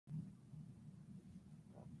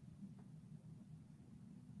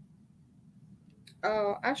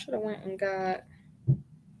Oh, I should have went and got.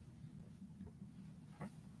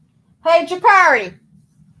 Hey, Jakari.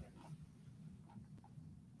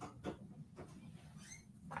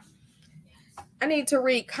 I need to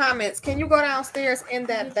read comments. Can you go downstairs in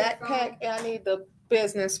that backpack? And I need the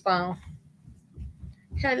business phone.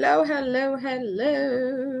 Hello, hello,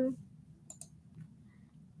 hello.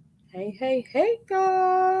 Hey, hey, hey,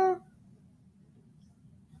 y'all.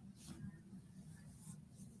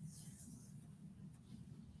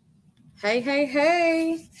 Hey, hey,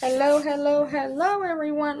 hey. Hello, hello, hello,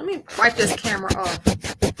 everyone. Let me wipe this camera off.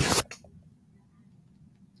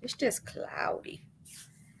 It's just cloudy.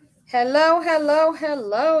 Hello, hello,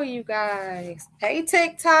 hello, you guys. Hey,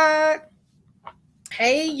 TikTok.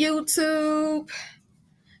 Hey, YouTube.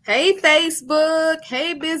 Hey, Facebook.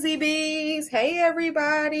 Hey, Busy Bees. Hey,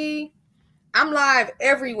 everybody. I'm live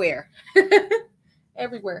everywhere.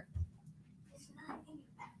 Everywhere.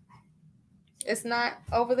 It's not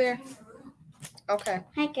over there? Okay.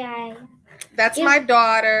 Hi, guys. That's my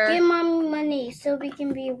daughter. Give mommy money so we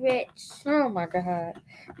can be rich. Oh, my God.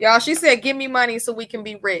 Y'all, she said, give me money so we can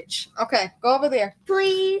be rich. Okay, go over there.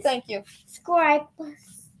 Please. Thank you. Subscribe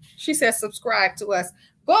us. She said subscribe to us.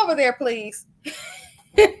 Go over there, please.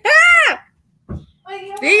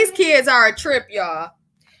 These kids are a trip, y'all.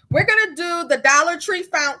 We're going to do the Dollar Tree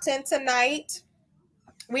fountain tonight.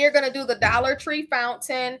 We are going to do the Dollar Tree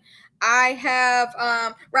fountain. I have,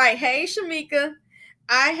 right, hey, Shamika.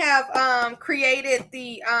 I have created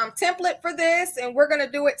the template for this, and we're going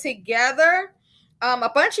to do it together. A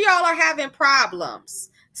bunch of y'all are having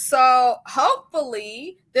problems. So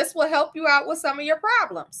hopefully this will help you out with some of your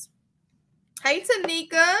problems. Hey,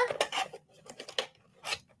 Tanika.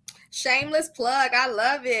 Shameless plug. I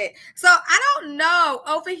love it. So I don't know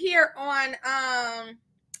over here on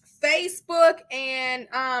Facebook and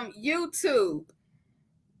YouTube.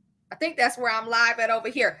 I think that's where I'm live at over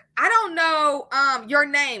here. I don't know your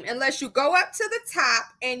name unless you go up to the top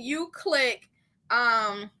and you click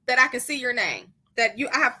that I can see your name. That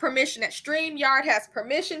I have permission, that StreamYard has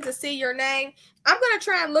permission to see your name. I'm going to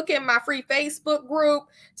try and look in my free Facebook group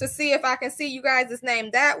to see if I can see you guys'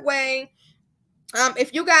 name that way.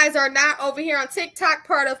 If you guys are not over here on TikTok,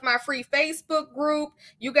 part of my free Facebook group,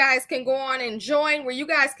 you guys can go on and join where you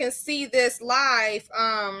guys can see this live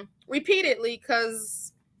repeatedly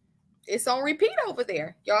because it's on repeat over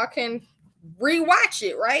there. Y'all can rewatch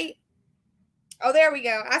it, right? Oh, there we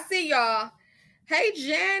go. I see y'all. Hey,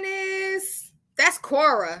 Janice. That's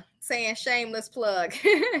Cora saying shameless plug.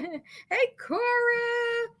 Hey, Cora.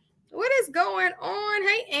 What is going on?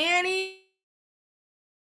 Hey, Annie.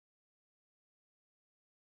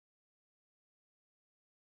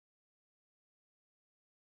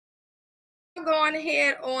 Going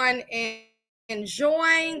ahead on and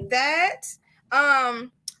join that.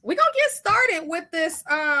 We're gonna get started with this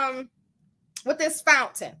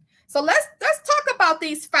fountain. So let's talk about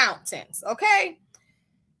these fountains, okay?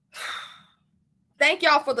 Thank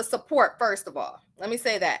y'all for the support, first of all. Let me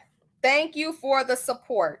say that. Thank you for the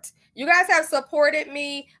support. You guys have supported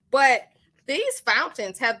me, but these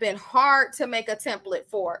fountains have been hard to make a template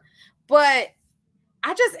for. But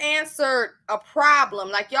I just answered a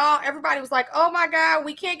problem. Like y'all, everybody was like, oh my God,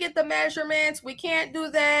 we can't get the measurements. We can't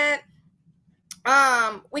do that.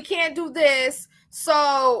 We can't do this.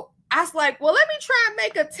 So I was like, well, let me try and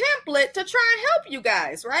make a template to try and help you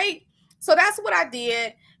guys, right? So that's what I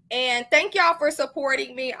did. And thank y'all for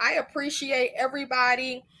supporting me. I appreciate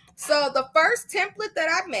everybody. So the first template that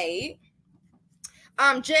I made,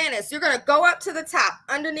 Janice, you're going to go up to the top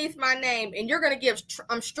underneath my name and you're going to give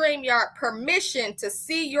StreamYard permission to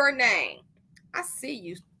see your name. I see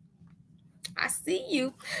you. I see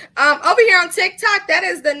you. Over here on TikTok, that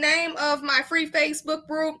is the name of my free Facebook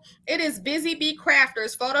group. It is Busy Bee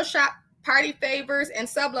Crafters, Photoshop party favors and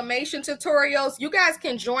sublimation tutorials. You guys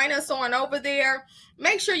can join us on over there.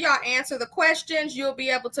 Make sure y'all answer the questions. You'll be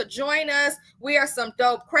able to join us. We are some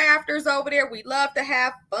dope crafters over there. We love to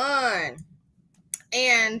have fun.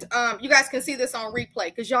 And you guys can see this on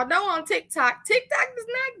replay because y'all know on TikTok does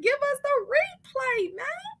not give us the replay, man.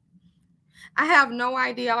 I have no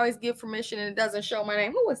idea. I always give permission and it doesn't show my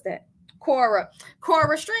name. Who was that? Cora.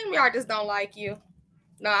 Cora, StreamYard just don't like you.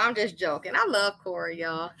 No, I'm just joking. I love Cora,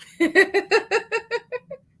 y'all.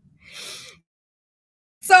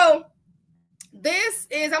 So this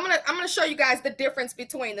is, I'm gonna show you guys the difference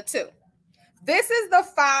between the two. This is the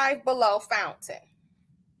Five Below fountain.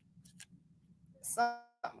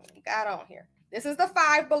 Something we got on here. This is the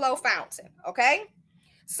Five Below fountain, okay?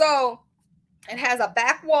 So it has a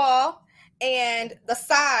back wall and the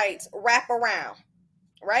sides wrap around,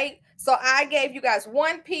 right? So I gave you guys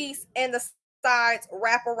one piece and the sides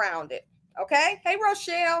wrap around it. Okay. Hey,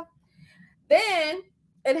 Rochelle. Then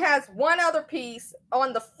it has one other piece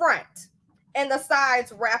on the front and the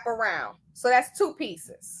sides wrap around. So that's 2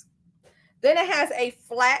 pieces. Then it has a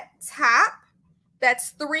flat top.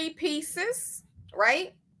 That's 3 pieces,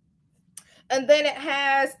 right? And then it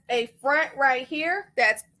has a front right here.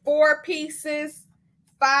 That's 4 pieces,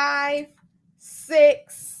 5,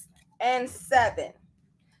 6, and 7.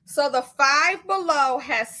 So the 5 below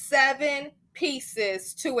has 7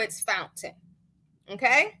 pieces to its fountain.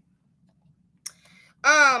 Okay.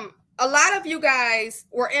 A lot of you guys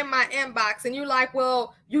were in my inbox and you're like,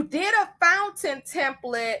 well, you did a fountain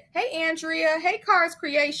template. Hey, Andrea. Hey, Cars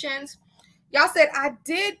Creations. Y'all said I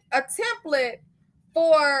did a template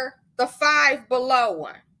for the 5 below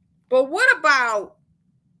one. But what about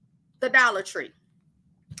the Dollar Tree?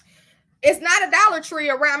 It's not a Dollar Tree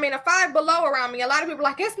around me, and a 5 below around me. A lot of people are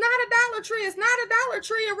like, it's not a Dollar Tree. It's not a Dollar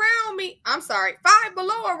Tree around me. I'm sorry, 5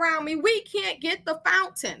 below around me. We can't get the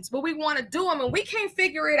fountains, but we want to do them, and we can't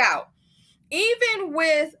figure it out. Even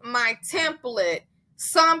with my template,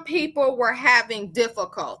 some people were having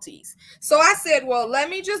difficulties. So I said, well, let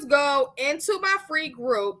me just go into my free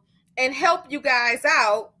group and help you guys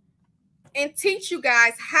out and teach you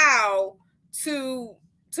guys how to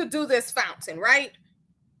do this fountain, right?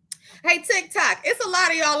 Hey, TikTok, it's a lot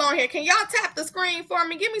of y'all on here. Can y'all tap the screen for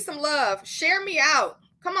me? Give me some love. Share me out.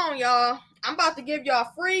 Come on, y'all. I'm about to give y'all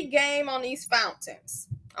a free game on these fountains.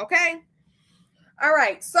 Okay? All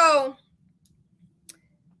right. So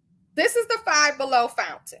this is the 5 below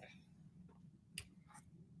fountain.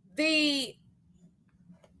 The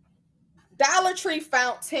Dollar Tree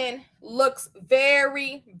fountain looks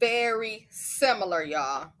very, very similar,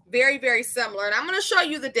 y'all. Very, very similar. And I'm going to show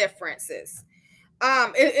you the differences.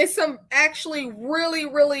 It's some actually really,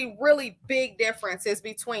 really, really big differences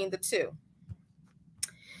between the two.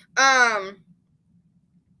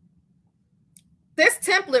 This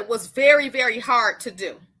template was very, very hard to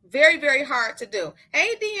do. Very, very hard to do.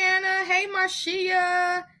 Hey, Deanna. Hey,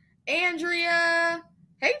 Marcia. Andrea.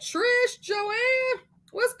 Hey, Trish. Joanne.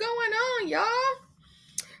 What's going on, y'all?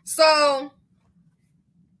 So,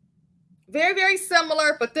 very, very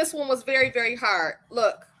similar, but this one was very, very hard.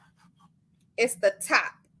 Look. It's the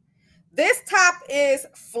top. This top is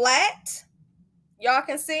flat. Y'all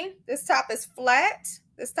can see this top is flat.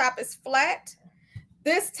 This top is flat.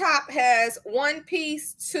 This top has 1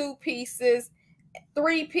 piece, 2 pieces,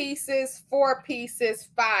 3 pieces, 4 pieces,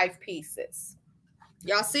 5 pieces.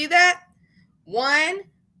 Y'all see that? 1,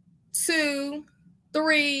 2,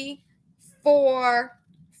 3, 4,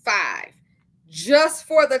 5. Just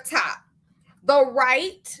for the top. The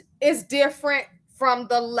right is different from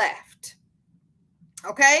the left.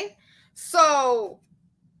 Okay, so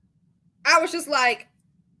I was just like,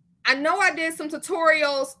 I know I did some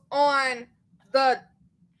tutorials on the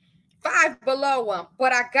 5 below one,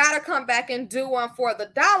 but I gotta come back and do one for the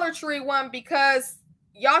Dollar Tree one because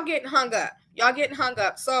y'all getting hung up. Y'all getting hung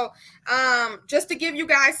up. So just to give you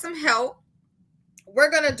guys some help, we're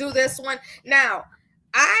gonna do this one. Now,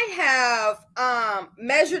 I have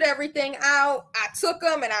measured everything out. I took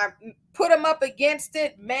them and I put them up against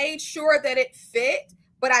it, made sure that it fit,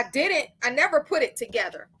 but I never put it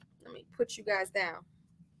together. Let me put you guys down.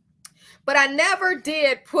 But I never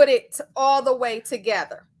did put it all the way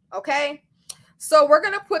together, okay? So we're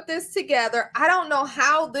going to put this together. I don't know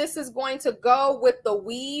how this is going to go with the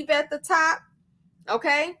weave at the top,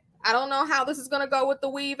 okay? I don't know how this is going to go with the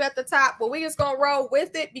weave at the top, but we're just going to roll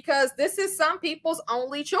with it because this is some people's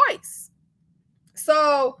only choice.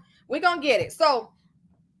 So we're going to get it. So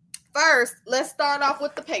first, let's start off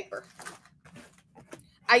with the paper.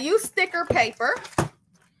 I use sticker paper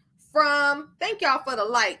from, thank y'all for the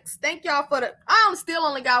likes. Thank y'all for the, I still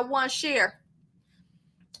only got 1 share.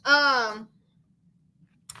 I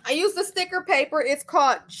use the sticker paper. It's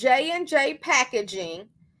called J&J Packaging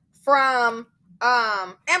from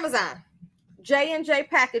Amazon. J&J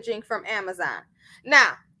Packaging from Amazon.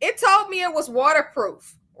 Now, it told me it was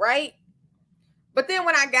waterproof, right? But then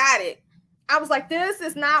when I got it, I was like, this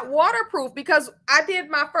is not waterproof because I did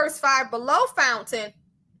my first 5 below fountain.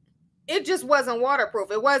 It just wasn't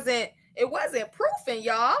waterproof. It wasn't proofing,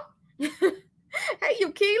 y'all. Hey,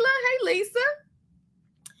 Yukila. Hey, Lisa.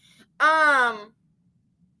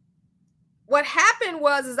 What happened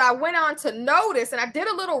was I went on to notice, and I did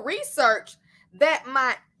a little research, that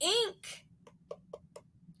my ink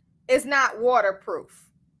is not waterproof.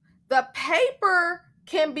 The paper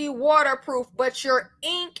can be waterproof, but your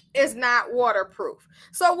ink is not waterproof.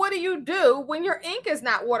 So what do you do when your ink is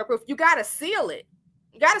not waterproof? You got to seal it.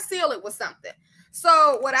 You got to seal it with something.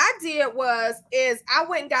 So what I did is I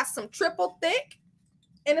went and got some triple thick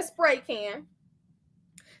in a spray can.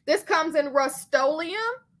 This comes in Rust-Oleum,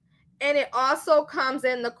 and it also comes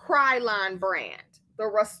in the Krylon brand. The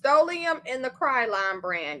Rust-Oleum and the Krylon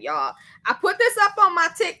brand, y'all. I put this up on my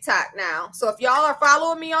TikTok now. So if y'all are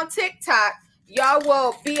following me on TikTok, y'all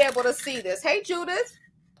will be able to see this. Hey, Judith.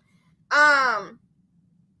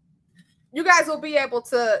 You guys will be able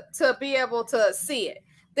to see it.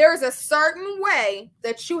 There's a certain way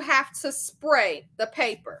that you have to spray the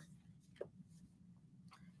paper.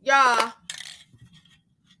 Y'all,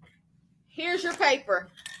 here's your paper.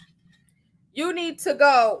 You need to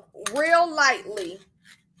go real lightly,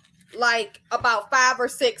 like about 5 or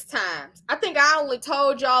 6 times. I think I only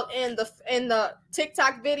told y'all in the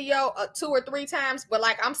TikTok video 2 or 3 times, but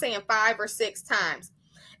like I'm saying 5 or 6 times.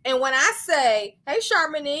 And when I say, hey,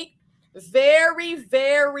 Charmonique, very,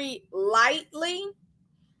 very lightly,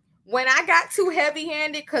 when I got too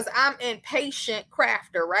heavy-handed, because I'm impatient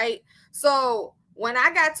crafter, right? So when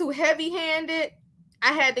I got too heavy-handed,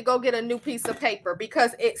 I had to go get a new piece of paper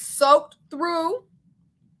because it soaked through.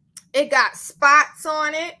 It got spots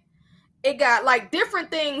on it. It got like different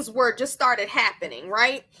things were just started happening,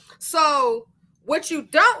 right? So what you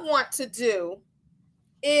don't want to do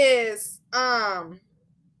is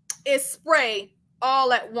spray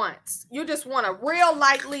all at once. You just want to real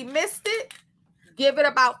lightly mist it. Give it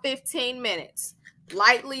about 15 minutes.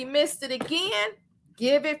 Lightly mist it again.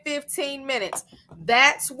 Give it 15 minutes.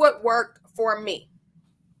 That's what worked for me.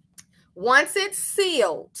 Once it's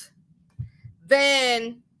sealed,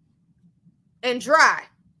 then and dry,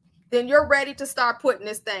 then you're ready to start putting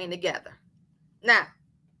this thing together. Now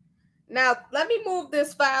let me move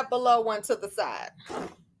this Five Below one to the side.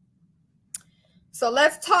 So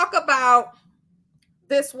let's talk about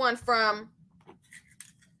this one from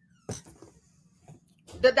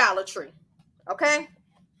the Dollar Tree. Okay?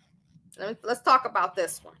 Let's talk about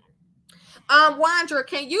this one. Wandra,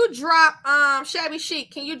 can you drop Shabby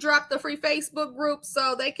Chic? Can you drop the free Facebook group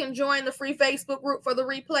so they can join the free Facebook group for the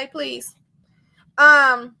replay, please?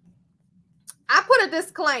 I put a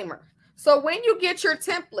disclaimer. So when you get your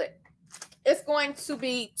template, it's going to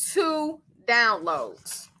be 2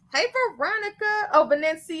 downloads. Hey, Veronica. Oh,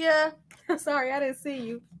 Venetia. Sorry, I didn't see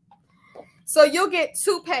you. So you'll get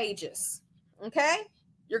 2 pages. Okay?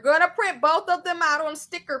 You're going to print both of them out on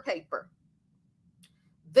sticker paper.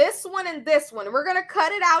 This one and this one. We're going to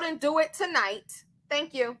cut it out and do it tonight.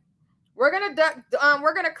 Thank you. We're going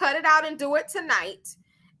to cut it out and do it tonight.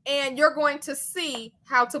 And you're going to see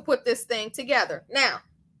how to put this thing together. Now,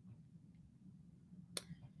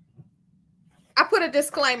 I put a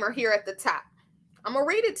disclaimer here at the top. I'm going to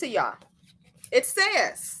read it to y'all. It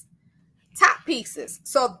says top pieces.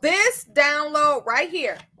 So this download right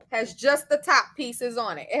here has just the top pieces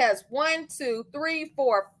on it. It has 1, 2, 3,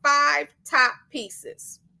 4, 5 top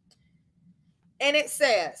pieces. And it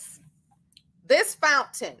says, this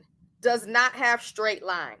fountain does not have straight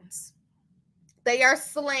lines. They are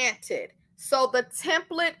slanted. So the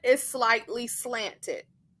template is slightly slanted.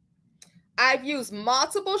 I've used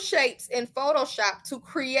multiple shapes in Photoshop to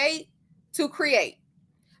create.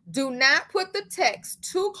 Do not put the text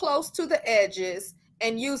too close to the edges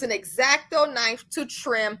and use an X-Acto knife to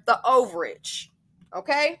trim the overage.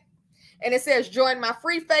 Okay? And it says, join my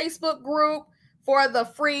free Facebook group for the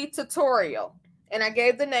free tutorial. And I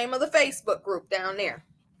gave the name of the Facebook group down there.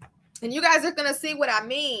 And you guys are going to see what I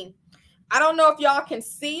mean. I don't know if y'all can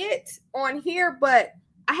see it on here, but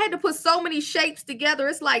I had to put so many shapes together.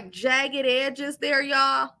 It's like jagged edges there,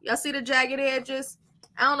 y'all. Y'all see the jagged edges?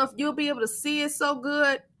 I don't know if you'll be able to see it so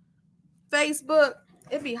good. Facebook,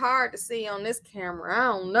 it'd be hard to see on this camera. I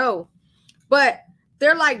don't know. But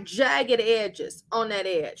they're like jagged edges on that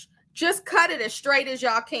edge. Just cut it as straight as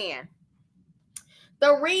y'all can.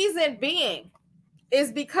 The reason being is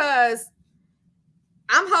because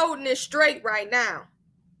I'm holding it straight right now.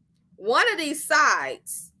 One of these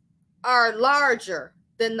sides are larger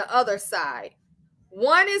than the other side.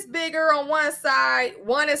 One is bigger on one side,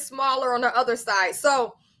 one is smaller on the other side.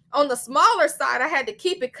 So on the smaller side, I had to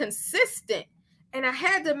keep it consistent and I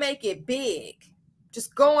had to make it big,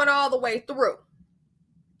 just going all the way through.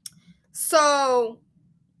 So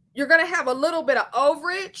you're going to have a little bit of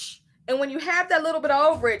overage. And when you have that little bit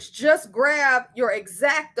of overage, just grab your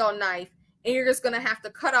X-Acto knife and you're just going to have to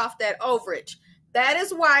cut off that overage. That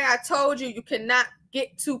is why I told you you cannot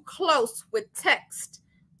get too close with text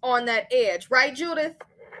on that edge. Right, Judith?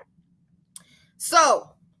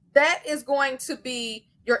 So that is going to be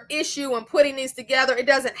your issue in putting these together. It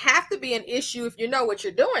doesn't have to be an issue if you know what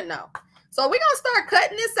you're doing, though. So we're going to start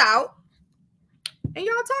cutting this out. And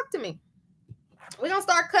y'all talk to me. We're going to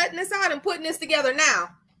start cutting this out and putting this together. Now,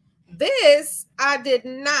 this I did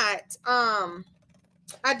not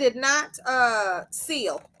I did not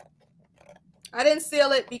seal. I didn't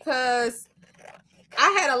seal it because I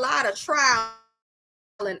had a lot of trial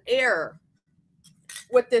and error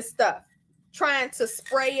with this stuff, trying to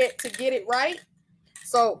spray it to get it right.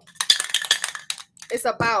 So it's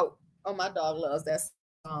about, oh, my dog loves that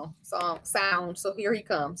sound. So here he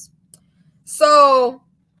comes. So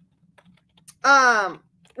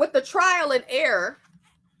with the trial and error,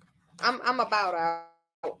 I'm about out.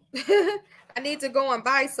 I need to go and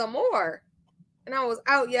buy some more. And I was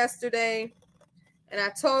out yesterday and I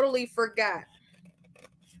totally forgot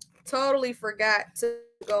to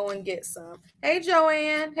go and get some. Hey,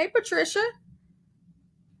 Joanne. Hey, Patricia.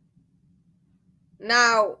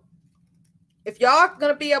 Now, if y'all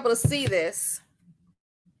gonna be able to see this,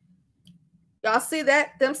 y'all see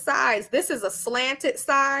that them sides, this is a slanted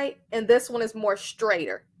side and this one is more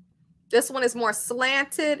straighter. This one is more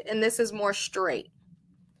slanted and this is more straight.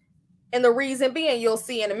 And the reason being, you'll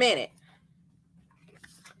see in a minute.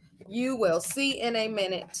 You will see in a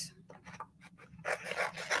minute.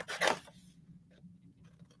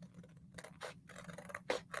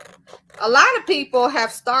 A lot of people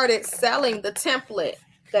have started selling the template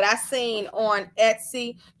that I seen on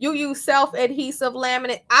Etsy. You use self-adhesive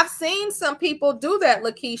laminate. I've seen some people do that,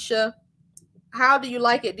 Lakeisha. How do you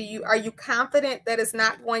like it? Are you confident that it's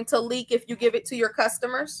not going to leak if you give it to your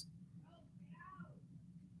customers?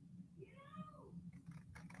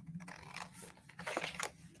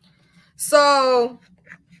 So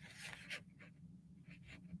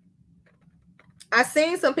I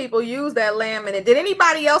seen some people use that laminate. Did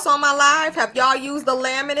anybody else on my live, have y'all used the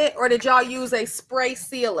laminate or did y'all use a spray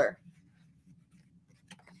sealer?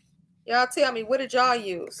 Y'all tell me, what did y'all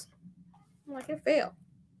use? I'm like, it failed.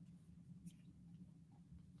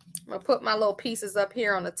 I'm gonna put my little pieces up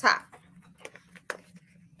here on the top.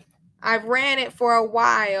 I've ran it for a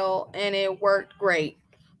while and it worked great.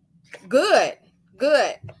 Good,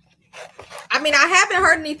 good. I mean, I haven't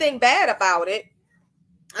heard anything bad about it.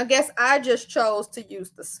 I guess I just chose to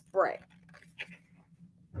use the spray.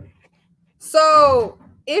 So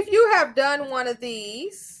if you have done one of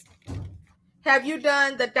these, have you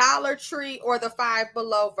done the Dollar Tree or the Five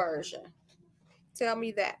Below version? Tell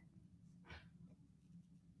me that.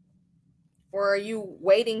 Or are you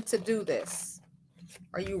waiting to do this?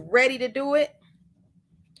 Are you ready to do it?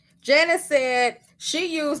 Janice said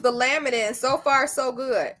she used the laminate and so far so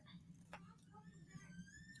good.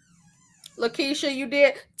 Lakeisha, you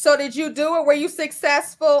did. So did you do it? Were you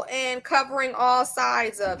successful in covering all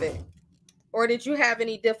sides of it? Or did you have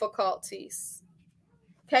any difficulties?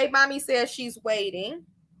 Okay, Mommy says she's waiting.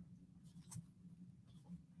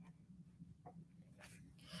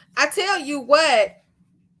 I tell you what,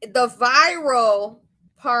 the viral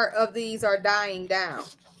part of these are dying down.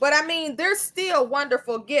 But I mean, they're still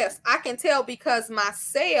wonderful gifts. I can tell because my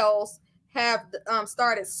sales have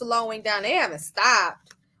started slowing down. They haven't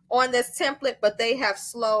stopped on this template, but they have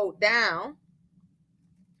slowed down.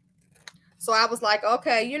 So I was like,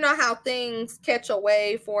 okay, you know how things catch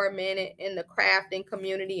away for a minute in the crafting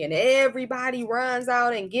community and everybody runs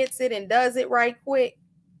out and gets it and does it right quick.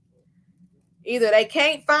 Either they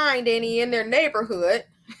can't find any in their neighborhood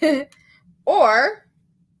or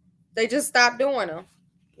they just stop doing them,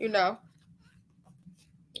 you know.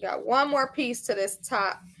 Got one more piece to this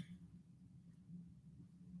top.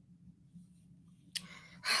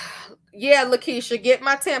 Yeah, Lakeisha, get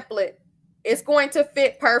my template. It's going to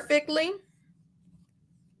fit perfectly.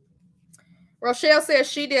 Rochelle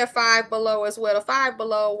says she did Five Below as well. The Five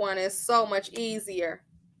Below one is so much easier.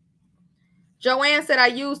 Joanne said I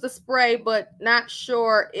used the spray, but not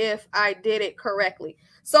sure if I did it correctly.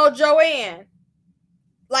 So Joanne,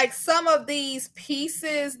 like some of these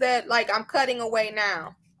pieces that like I'm cutting away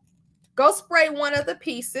now, go spray one of the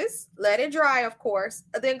pieces, let it dry, of course,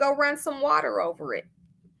 and then go run some water over it.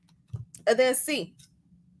 And then see.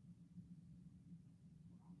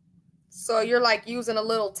 So you're like using a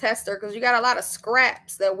little tester because you got a lot of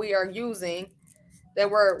scraps that we are using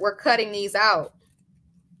that we're cutting these out.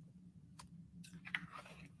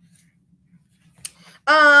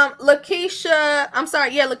 Lakeisha, I'm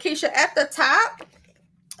sorry, yeah, Lakeisha, at the top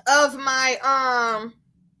of my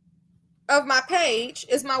page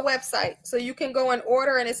is my website. So you can go and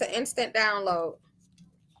order and it's an instant download.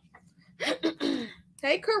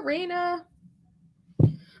 Hey, Karina.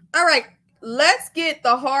 All right, let's get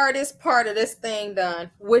the hardest part of this thing done,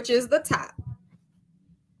 which is the top.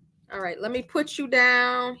 All right, let me put you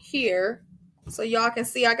down here so y'all can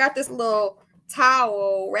see. I got this little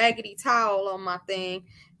towel, raggedy towel on my thing.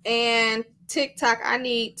 And TikTok, I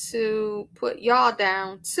need to put y'all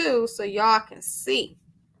down too so y'all can see.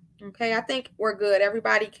 Okay, I think we're good.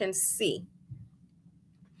 Everybody can see.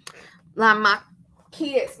 Like my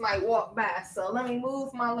kids might walk by. So let me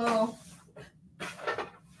move my little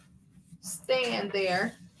stand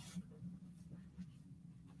there.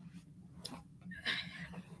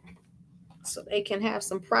 So they can have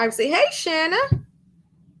some privacy. Hey, Shanna.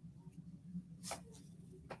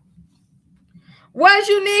 Was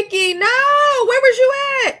you, Nikki? No. Where was you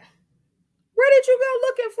at? Where did you go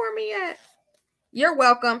looking for me at? You're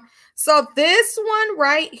welcome. So this one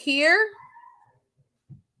right here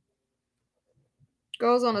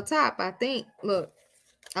goes on the top, I think. Look,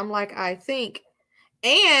 I'm like, I think.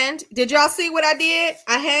 And did y'all see what I did?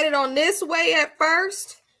 I had it on this way at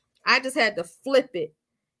first. I just had to flip it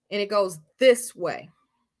and it goes this way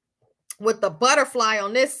with the butterfly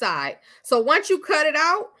on this side. So once you cut it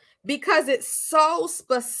out, because it's so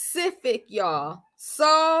specific, y'all,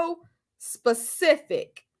 so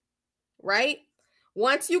specific, right?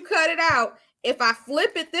 Once you cut it out, if I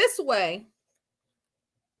flip it this way,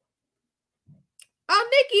 oh,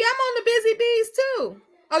 Nikki, I'm on the Busy Bees too.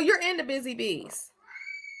 Oh, you're in the Busy Bees.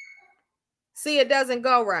 See, it doesn't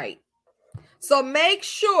go right. So make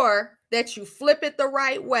sure that you flip it the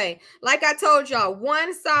right way. Like I told y'all,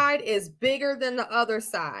 one side is bigger than the other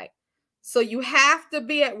side. So you have to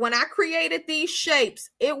be at, when I created these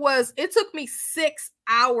shapes, it took me 6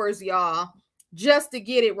 hours, y'all, just to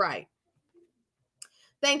get it right.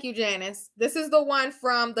 Thank you, Janice. This is the one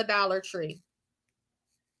from the Dollar Tree.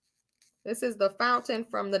 This is the fountain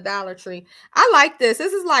from the Dollar Tree. I like this.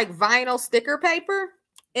 This is like vinyl sticker paper,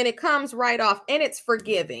 and it comes right off, and it's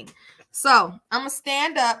forgiving. So I'm going to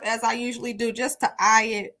stand up as I usually do just to eye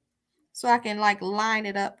it so I can like line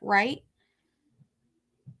it up right.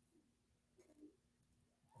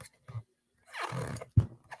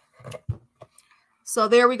 So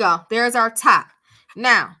there we go. There's our top.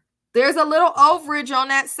 Now, there's a little overage on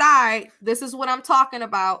that side. This is what I'm talking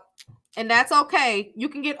about. And that's okay. You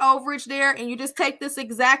can get overage there and you just take this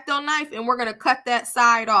X-Acto knife and we're going to cut that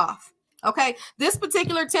side off. Okay. This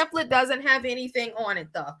particular template doesn't have anything on it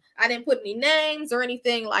though. I didn't put any names or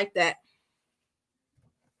anything like that.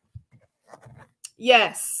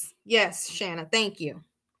 Yes. Yes, Shanna. Thank you.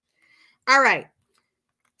 All right.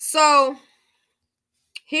 So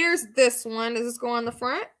here's this one. Does this go on the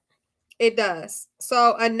front? It does.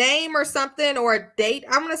 So a name or something or a date.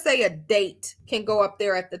 I'm going to say a date can go up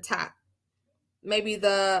there at the top. Maybe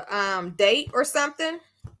the date or something.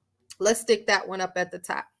 Let's stick that one up at the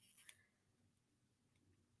top.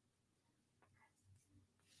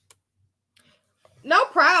 No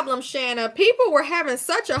problem, Shanna. People were having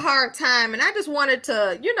such a hard time, and I just wanted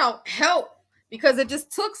to, help because it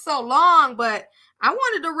just took so long. But I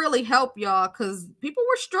wanted to really help y'all because people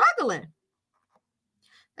were struggling.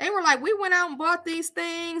 They were like, we went out and bought these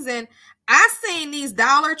things, and I seen these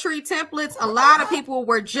Dollar Tree templates. A lot of people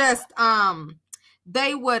were just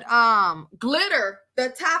they would glitter the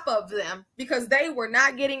top of them because they were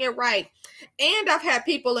not getting it right. And I've had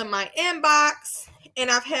people in my inbox,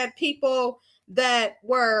 and I've had people that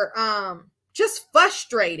were just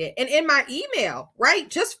frustrated, and in my email, right,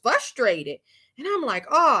 just frustrated. And I'm like,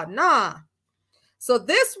 oh nah. So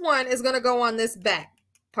this one is going to go on this back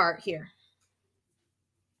part here.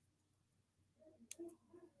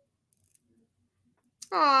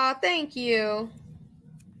 Oh, thank you.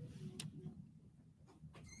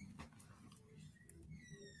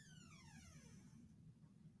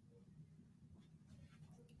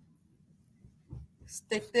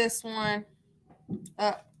 Stick this one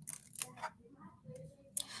up.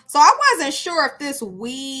 So I wasn't sure if this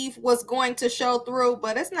weave was going to show through,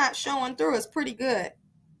 but it's not showing through. It's pretty good.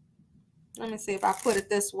 Let me see if I put it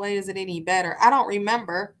this way. Is it any better? I don't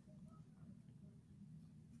remember.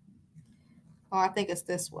 Oh, I think it's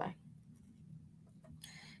this way.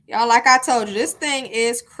 Y'all, like I told you, this thing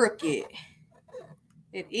is crooked.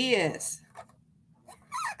 It is.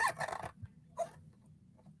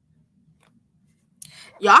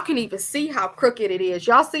 Y'all can even see how crooked it is.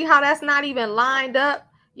 Y'all see how that's not even lined up?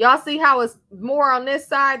 Y'all see how it's more on this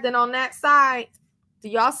side than on that side? Do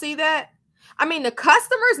y'all see that? I mean, the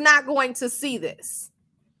customer's not going to see this.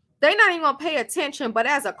 They're not even going to pay attention. But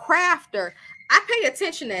as a crafter, I pay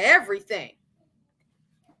attention to everything.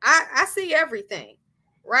 I see everything,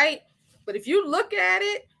 right? But if you look at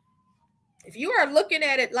it, if you are looking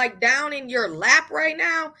at it like down in your lap right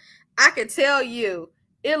now, I can tell you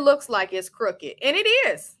it looks like it's crooked. And it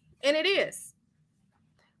is. And it is.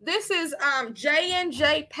 This is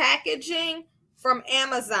J&J Packaging from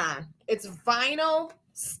Amazon. It's vinyl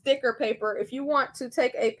sticker paper. If you want to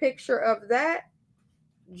take a picture of that,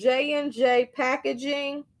 J&J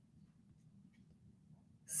Packaging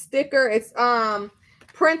sticker. It's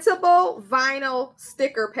printable vinyl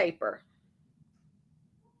sticker paper.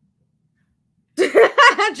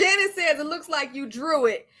 Janet says it looks like you drew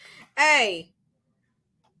it. Hey,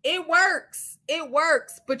 it works. It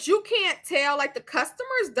works. But you can't tell. Like, the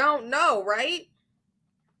customers don't know, right?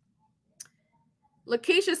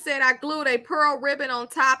 Lakeisha said, I glued a pearl ribbon on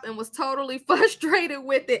top and was totally frustrated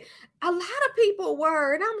with it. A lot of people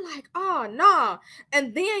were. And I'm like, oh, no.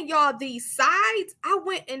 And then, y'all, these sides, I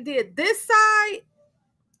went and did this side.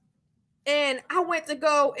 And I went to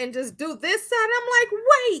go and just do this side. I'm like,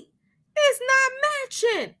 wait, it's not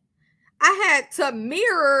matching. I had to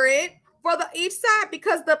mirror it for each side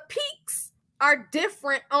because the peaks are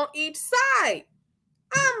different on each side.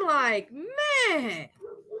 I'm like, man,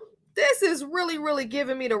 this is really, really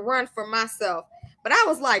giving me the run for myself. But I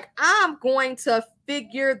was like, I'm going to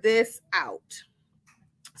figure this out.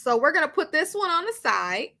 So we're going to put this one on the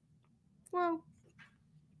side. Well,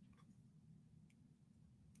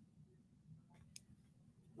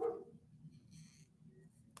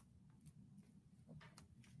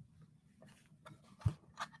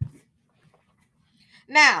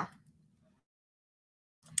 now,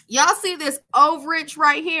 y'all see this overage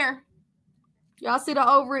right here? Y'all see the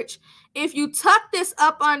overage? If you tuck this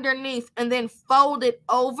up underneath and then fold it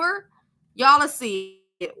over, y'all will see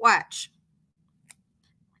it. Watch.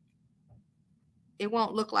 It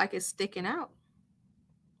won't look like it's sticking out.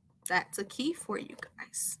 That's a key for you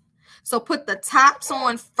guys. So put the tops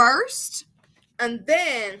on first and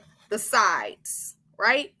then the sides,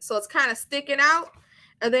 right? So it's kind of sticking out.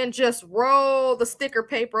 And then just roll the sticker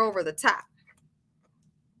paper over the top.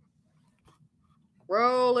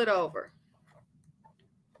 Roll it over.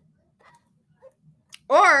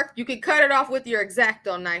 Or you can cut it off with your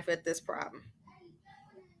X-Acto knife at this problem.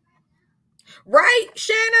 Right,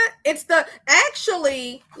 Shanna? It's the,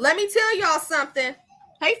 actually, let me tell y'all something.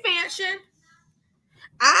 Hey, Fansion.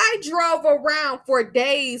 I drove around for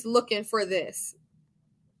days looking for this.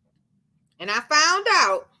 And I found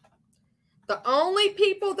out the only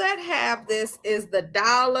people that have this is the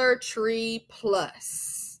Dollar Tree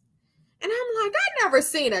Plus. And I'm like, I never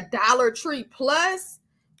seen a Dollar Tree Plus.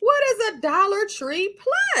 What is a Dollar Tree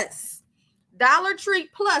Plus? Dollar Tree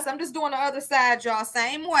Plus. I'm just doing the other side, y'all.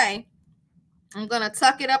 Same way. I'm going to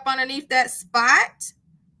tuck it up underneath that spot.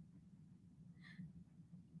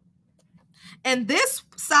 And this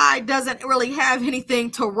side doesn't really have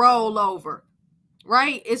anything to roll over,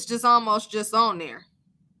 right? It's just almost just on there.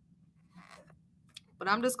 But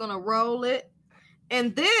I'm just going to roll it.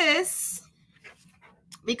 And this,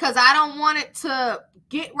 because I don't want it to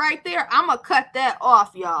get right there, I'm going to cut that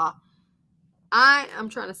off, y'all. I'm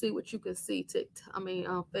trying to see what you can see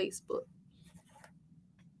on Facebook.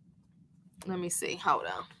 Let me see. Hold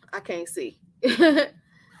on. I can't see.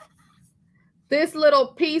 This little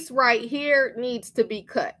piece right here needs to be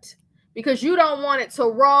cut because you don't want it to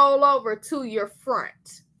roll over to your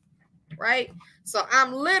front, right? So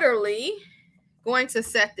I'm literally going to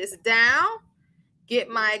set this down, get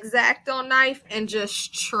my X-Acto knife, and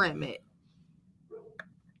just trim it.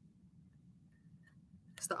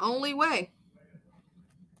 It's the only way.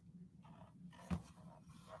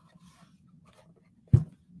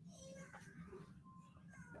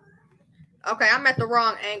 Okay, I'm at the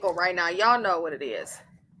wrong angle right now. Y'all know what it is.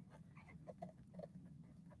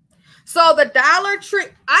 So the Dollar Tree,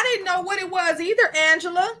 I didn't know what it was either,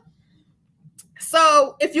 Angela.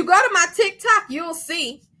 So if you go to my TikTok, you'll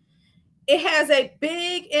see it has a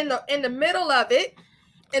big, in the middle of it,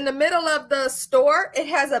 in the middle of the store, it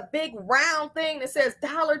has a big round thing that says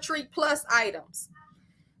Dollar Tree Plus items.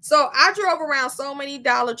 So I drove around so many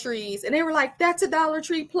Dollar Trees and they were like, that's a Dollar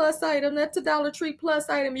Tree Plus item. That's a Dollar Tree Plus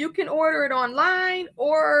item. You can order it online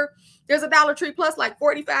or there's a Dollar Tree Plus like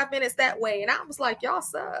 45 minutes that way. And I was like, y'all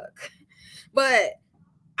suck. But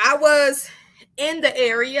I was in the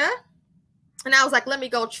area and I was like, let me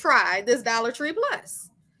go try this Dollar Tree Plus.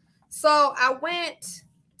 So I went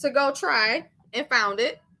to go try and found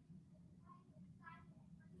it.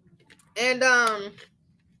 And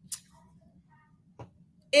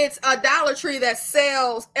it's a Dollar Tree that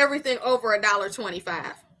sells everything over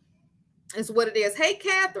 $1.25. Is what it is. Hey,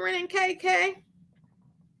 Catherine and KK.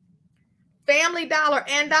 Family Dollar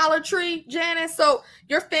and Dollar Tree, Janice. So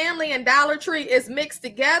your family and Dollar Tree is mixed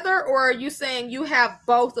together, or are you saying you have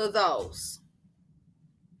both of those?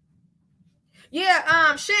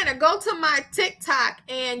 Yeah, Shanna, go to my TikTok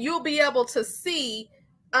and you'll be able to see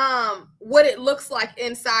what it looks like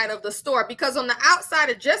inside of the store, because on the outside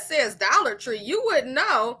it just says Dollar Tree. You wouldn't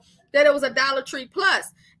know that it was a Dollar Tree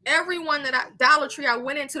Plus. Everyone that Dollar Tree I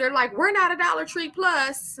went into, they're like, we're not a Dollar Tree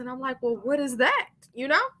Plus. And I'm like, well, what is that? You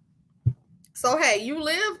know? So, hey, you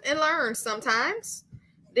live and learn sometimes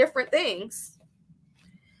different things.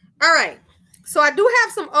 All right. So I do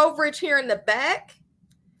have some overage here in the back.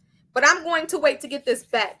 But I'm going to wait to get this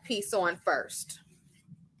back piece on first.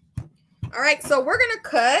 All right, so we're going to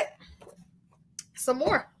cut some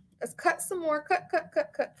more. Let's cut some more.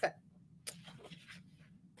 Cut.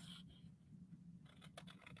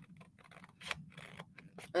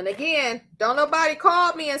 And again, don't nobody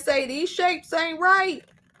call me and say these shapes ain't right.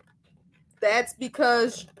 That's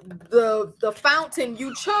because the fountain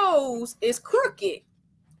you chose is crooked.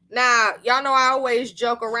 Now, y'all know I always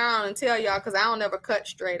joke around and tell y'all because I don't ever cut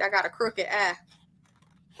straight. I got a crooked eye.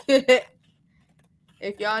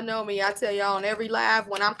 If y'all know me, I tell y'all on every live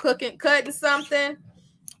when I'm cutting something,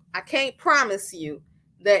 I can't promise you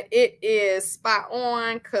that it is spot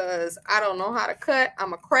on because I don't know how to cut.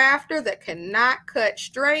 I'm a crafter that cannot cut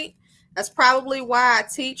straight. That's probably why I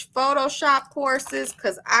teach Photoshop courses,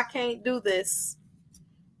 because I can't do this.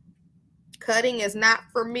 Cutting is not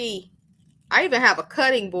for me. I even have a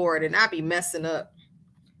cutting board and I be messing up.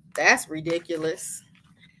 That's ridiculous.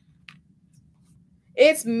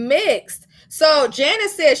 It's mixed. So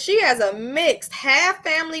Janice says she has a mixed half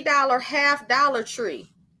Family Dollar, half Dollar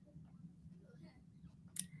Tree.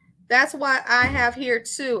 That's why I have here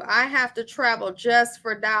too. I have to travel just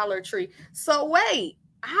for Dollar Tree. So wait,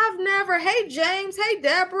 I've never, hey James, hey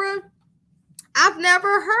Deborah, I've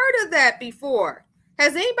never heard of that before.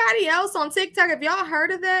 Has anybody else on TikTok, have y'all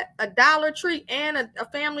heard of that? A Dollar Tree and a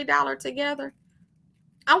Family Dollar together?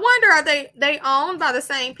 I wonder, are they owned by the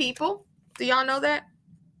same people? Do y'all know that?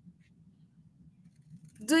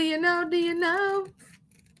 Do you know? Do you know?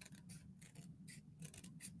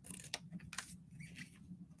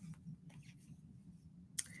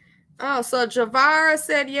 Oh, so Javara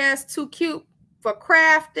said yes, too cute for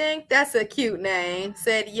crafting. That's a cute name.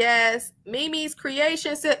 Said yes. Mimi's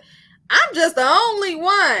Creation said, I'm just the only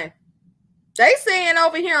one. They saying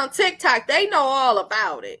over here on TikTok, they know all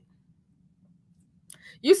about it.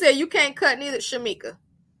 You said you can't cut neither, Shamika.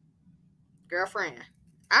 Girlfriend,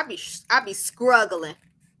 I be struggling.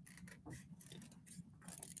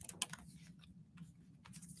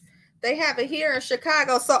 They have it here in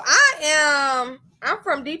Chicago. So I'm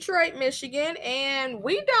from Detroit, Michigan, and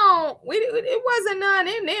it wasn't none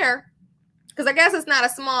in there. Because I guess it's not a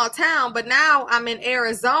small town, but now I'm in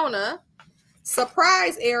Arizona,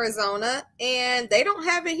 Surprise, Arizona, and they don't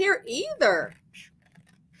have it here either.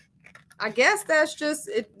 I guess that's just,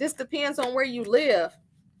 this depends on where you live.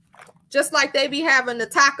 Just like they be having the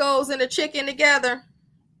tacos and the chicken together.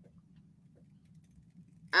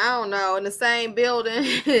 I don't know, in the same building.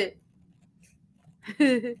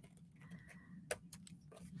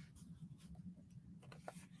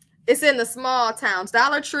 It's in the small towns.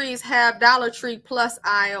 Dollar Trees have Dollar Tree Plus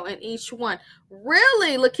aisle in each one.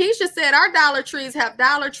 Really? Lakeisha said our Dollar Trees have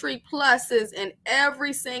Dollar Tree Pluses in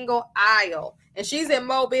every single aisle. And she's in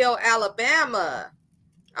Mobile, Alabama.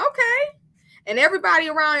 Okay. And everybody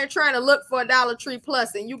around here trying to look for a Dollar Tree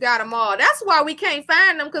Plus, and you got them all. That's why we can't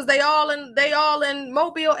find them, because they all in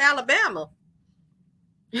Mobile, Alabama.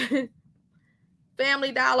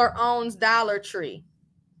 Family Dollar owns Dollar Tree.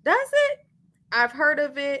 Does it? I've heard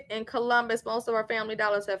of it in Columbus. Most of our Family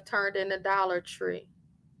Dollars have turned into Dollar Tree.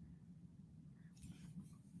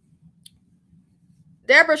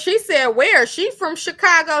 Deborah, she said, where? She from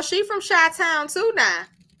Chicago. She from Chi-Town too now.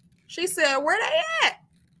 She said, where they at?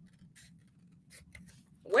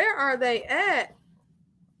 Where are they at?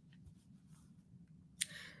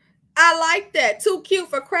 I like that. Too cute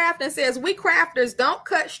for crafting says, we crafters don't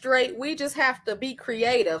cut straight. We just have to be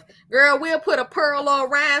creative. Girl, we'll put a pearl or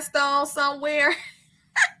rhinestone somewhere.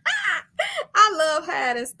 I love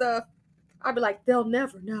hiding stuff. I'll be like, they'll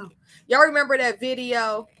never know. Y'all remember that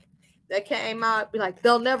video that came out? Be like,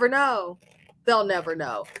 they'll never know. They'll never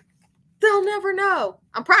know. They'll never know.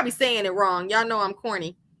 I'm probably saying it wrong. Y'all know I'm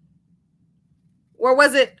corny. Or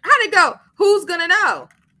was it, how'd it go? Who's gonna know?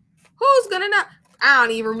 Who's gonna know? I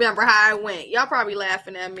don't even remember how it went. Y'all probably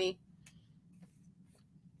laughing at me.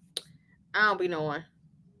 I don't be knowing.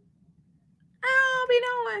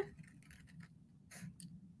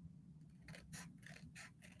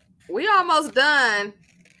 We almost done.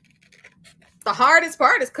 The hardest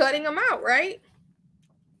part is cutting them out, right?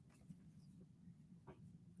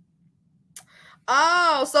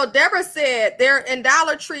 Oh, so Deborah said they're in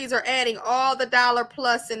Dollar Trees are adding all the Dollar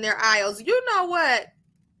Plus in their aisles. You know what?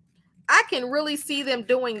 I can really see them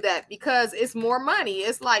doing that because it's more money.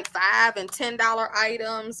 It's like $5 and $10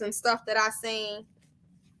 items and stuff that I seen.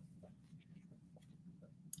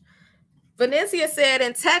 Venetia said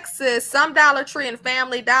in Texas, some Dollar Tree and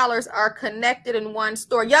Family Dollars are connected in one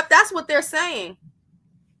store. Yep, that's what they're saying.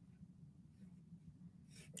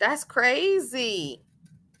 That's crazy.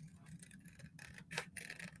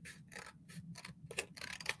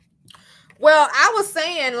 Well, I was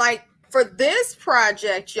saying, like, for this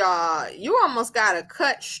project, y'all, you almost got to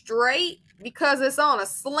cut straight because it's on a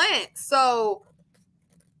slant. So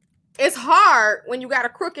it's hard when you got a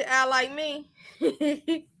crooked eye like me.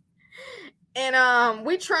 And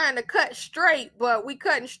we trying to cut straight, but we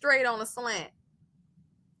cutting straight on a slant.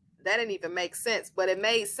 That didn't even make sense, but it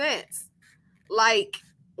made sense. Like,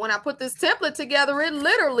 when I put this template together, it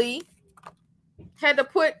literally had to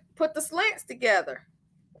put the slants together.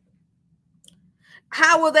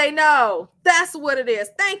 How will they know? That's what it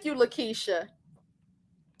is. Thank you, Lakeisha.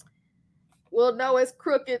 We'll know it's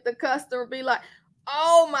crooked. The customer be like,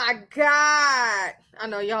 oh my God. I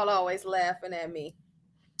know y'all always laughing at me.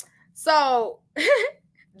 So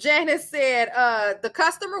Janice said, the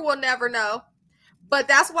customer will never know. But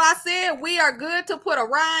that's why I said we are good to put a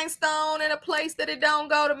rhinestone in a place that it don't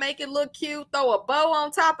go to make it look cute. Throw a bow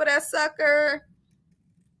on top of that sucker.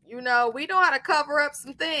 You know, we know how to cover up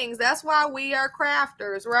some things. That's why we are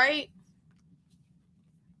crafters, right?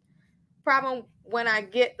 Problem when I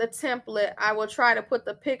get the template, I will try to put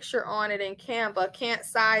the picture on it in Canva. Can't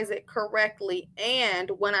size it correctly.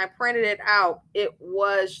 And when I printed it out, it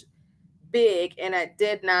was big and it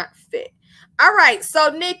did not fit. All right. So,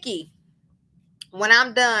 Nikki, when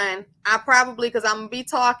I'm done, I probably, because I'm going to be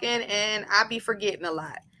talking and I'll be forgetting a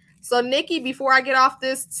lot. So, Nikki, before I get off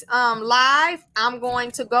this live, I'm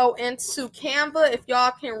going to go into Canva, if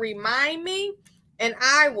y'all can remind me, and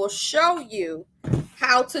I will show you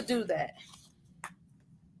how to do that.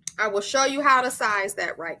 I will show you how to size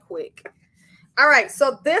that right quick. All right,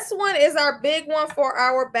 so this one is our big one for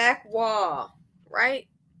our back wall, right?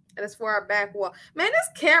 And it's for our back wall. Man,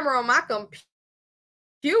 this camera on my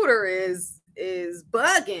computer is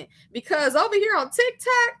bugging because over here on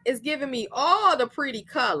TikTok is giving me all the pretty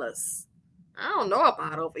colors. I don't know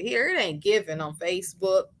about over here. It ain't giving on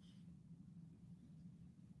Facebook.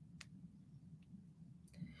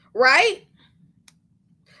 Right?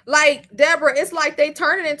 Like, Deborah, it's like they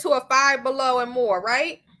turn it into a Five Below and more,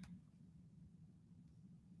 right?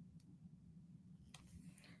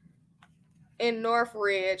 In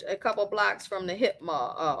Northridge, a couple blocks from the Hip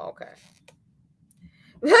Mall. Oh, okay.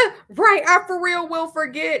 Right, I for real will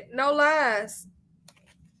forget. No lies.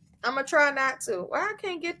 I'm gonna try not to. Why I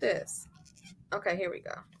can't get this? Okay, here we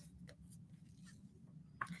go.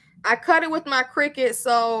 I cut it with my Cricut,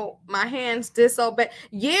 so my hands disobey.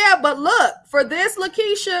 Yeah, but look, for this,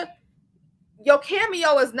 Lakeisha, your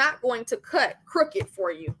Cameo is not going to cut crooked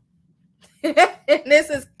for you. And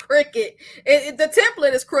this is Cricut. The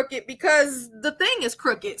template is crooked because the thing is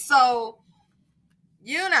crooked. So,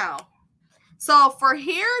 you know. So for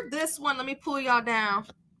here, this one, let me pull y'all down.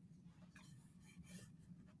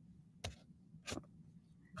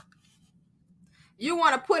 You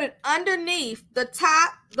want to put it underneath the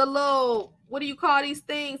top, the little, what do you call these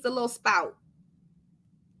things? The little spout.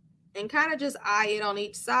 And kind of just eye it on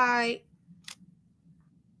each side.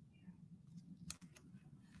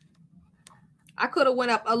 I could have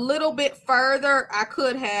went up a little bit further. I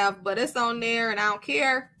could have, but it's on there and I don't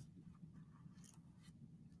care.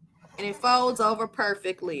 And it folds over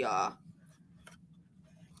perfectly, y'all.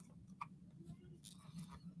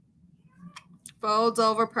 Folds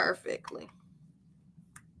over perfectly.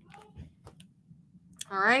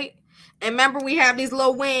 All right. And remember, we have these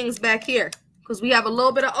little wings back here because we have a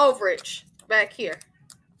little bit of overage back here.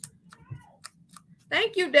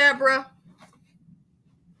 Thank you, Deborah.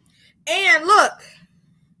 And look,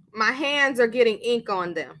 my hands are getting ink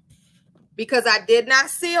on them because I did not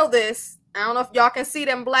seal this. I don't know if y'all can see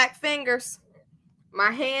them black fingers.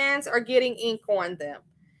 My hands are getting ink on them.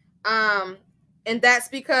 And that's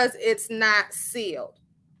because it's not sealed.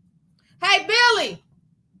 Hey, Billy,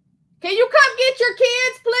 can you come get your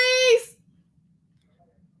kids, please?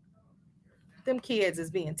 Them kids is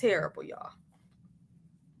being terrible, y'all.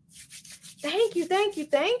 Thank you, thank you,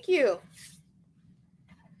 thank you.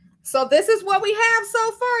 So this is what we have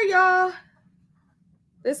so far, y'all.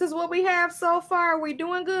 This is what we have so far. We're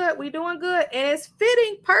doing good. We're doing good. And it's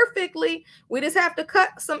fitting perfectly. We just have to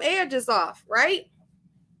cut some edges off, right?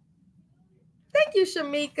 Thank you,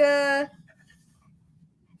 Shamika.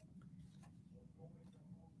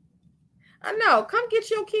 I know. Come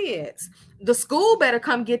get your kids. The school better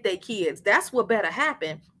come get their kids. That's what better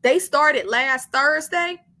happen. They started last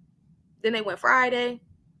Thursday. Then they went Friday.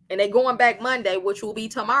 And they going back Monday, which will be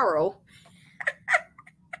tomorrow.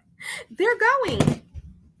 They're going.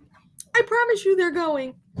 I promise you they're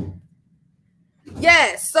going.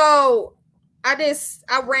 Yes, so I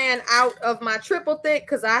ran out of my triple thick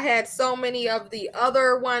because I had so many of the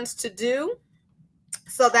other ones to do.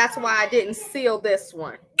 So that's why I didn't seal this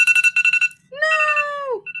one.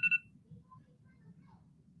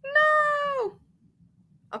 No.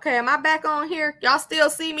 Okay, am I back on here? Y'all still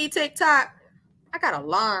see me, TikTok? I got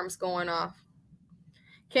alarms going off.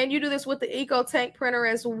 Can you do this with the EcoTank printer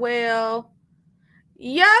as well?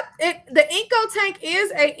 Yep, the EcoTank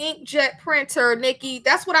is a inkjet printer, Nikki.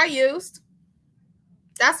 That's what I used.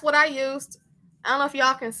 That's what I used. I don't know if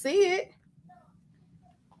y'all can see it.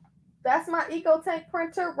 That's my EcoTank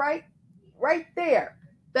printer right there.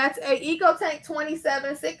 That's a EcoTank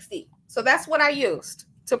 2760. So that's what I used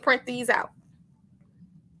to print these out.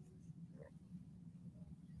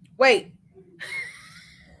 Wait.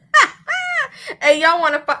 Hey, y'all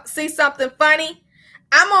want to see something funny?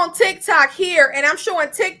 I'm on TikTok here, and I'm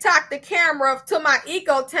showing TikTok the camera to my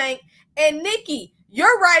EcoTank. And Nikki,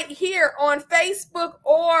 you're right here on Facebook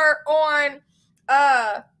or on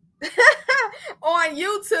on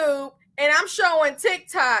YouTube, and I'm showing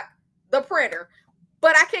TikTok the printer.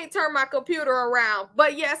 But I can't turn my computer around.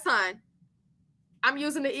 But yes, hon, I'm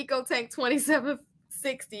using the EcoTank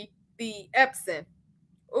 2760, the Epson.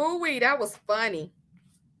 Ooh-wee, that was funny.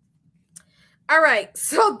 All right,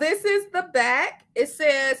 so this is the back. It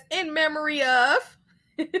says, in memory of.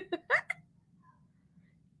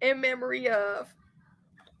 In memory of.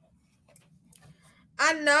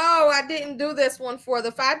 I know I didn't do this one for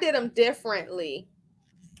the, I did them differently.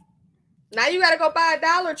 Now you got to go buy a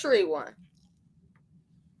Dollar Tree one.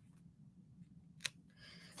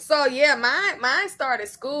 So yeah, mine started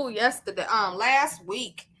school yesterday, last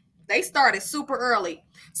week. They started super early.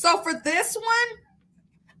 So for this one,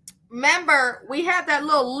 remember, we have that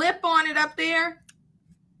little lip on it up there.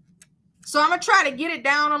 So I'm going to try to get it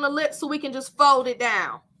down on the lip so we can just fold it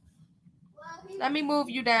down. Let me move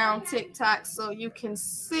you down, TikTok, so you can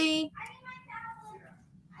see.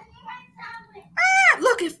 Ah,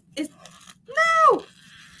 look, it's no.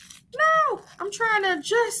 I'm trying to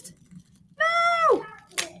adjust. No.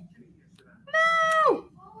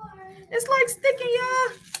 It's like sticking, y'all.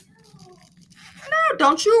 No,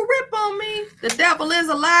 don't you rip on me. The devil is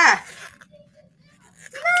a lie.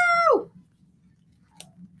 No.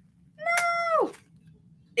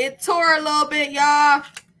 It tore a little bit, y'all.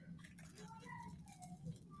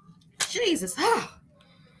 Jesus. I'm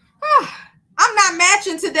not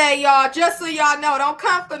matching today, y'all. Just so y'all know. Don't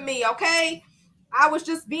come for me, okay? I was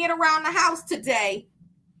just being around the house today.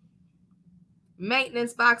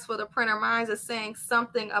 Maintenance box for the printer. Mine is saying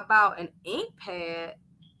something about an ink pad.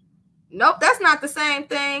 Nope, that's not the same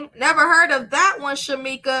thing. Never heard of that one,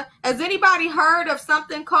 Shamika. Has anybody heard of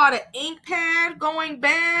something called an ink pad going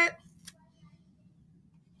bad?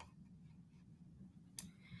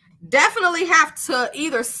 Definitely have to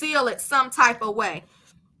either seal it some type of way.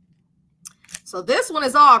 So this one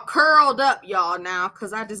is all curled up, y'all, now,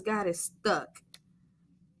 because I just got it stuck.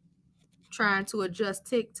 Trying to adjust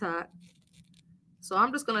TikTok. So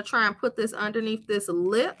I'm just going to try and put this underneath this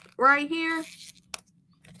lip right here.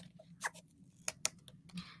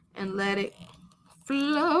 And let it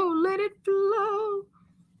flow. Let it flow.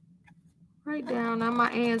 Right down. Now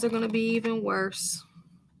my hands are going to be even worse.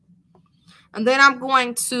 And then I'm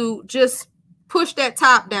going to just push that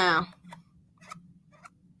top down.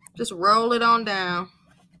 Just roll it on down.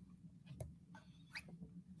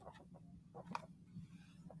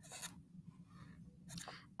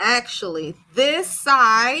 Actually, this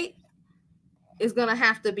side is going to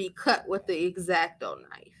have to be cut with the X-Acto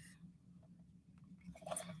knife.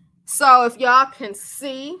 So if y'all can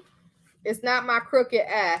see, it's not my crooked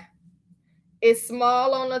eye. It's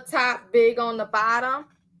small on the top, big on the bottom.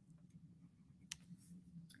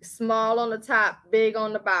 Small on the top, big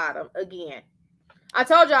on the bottom. Again, I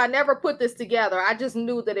told you I never put this together. I just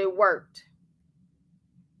knew that it worked.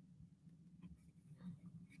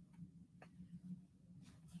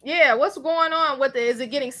 Yeah, what's going on with it? Is it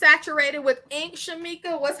getting saturated with ink,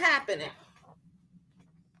 Shamika? What's happening?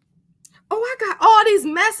 Oh, I got all these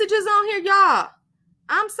messages on here, y'all.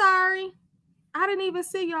 I'm sorry. I didn't even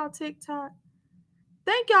see y'all TikTok.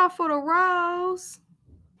 Thank y'all for the rose.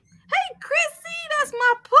 Hey, Chrissy, that's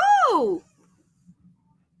my poo.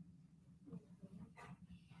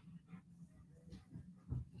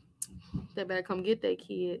 They better come get their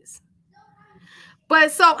kids.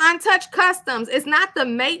 But so Untouched Customs, it's not the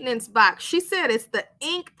maintenance box. She said it's the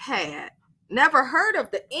ink pad. Never heard of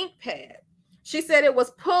the ink pad. She said it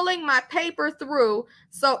was pulling my paper through,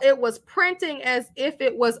 so it was printing as if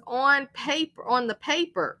it was on paper, on the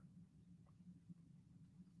paper.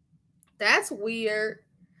 That's weird.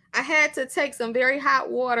 I had to take some very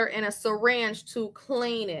hot water and a syringe to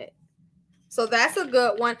clean it. So that's a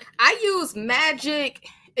good one. I use Magic,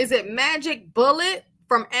 is it Magic Bullet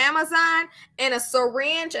from Amazon, and a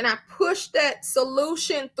syringe, and I push that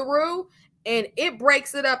solution through and it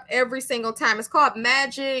breaks it up every single time. It's called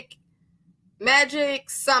Magic Magic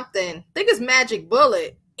something. I think it's Magic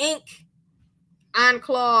Bullet. Ink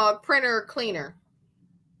unclog printer cleaner.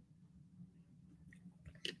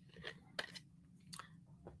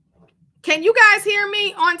 Can you guys hear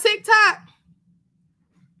me on TikTok?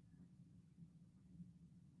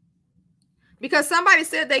 Because somebody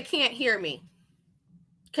said they can't hear me.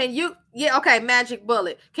 Can you? Yeah, okay, Magic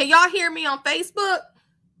Bullet. Can y'all hear me on Facebook?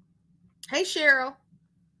 Hey, Cheryl.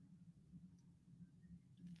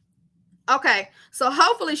 Okay, so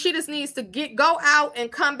hopefully she just needs to go out and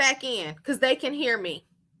come back in because they can hear me.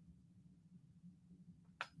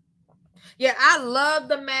 Yeah, I love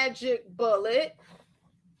the Magic Bullet.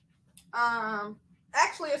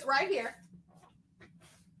 Actually, it's right here.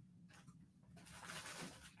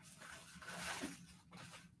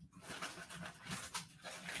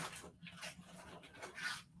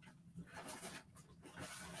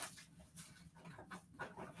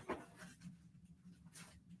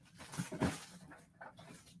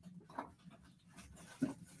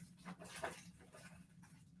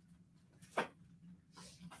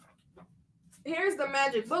 Here's the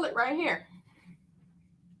Magic Bullet right here.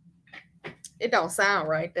 It don't sound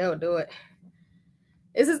right. They'll do it.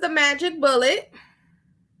 This is the Magic Bullet.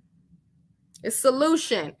 It's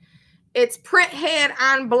solution. It's print head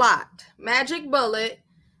unblocked. Magic Bullet.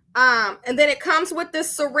 And then it comes with this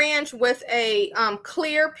syringe with a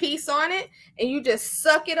clear piece on it. And you just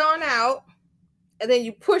suck it on out. And then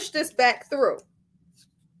you push this back through.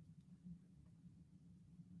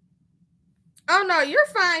 Oh, no, you're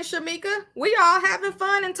fine, Shamika. We all having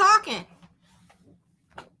fun and talking.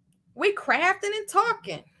 We crafting and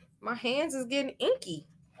talking. My hands is getting inky.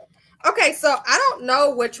 Okay, so I don't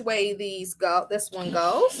know which way these go. This one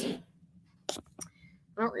goes.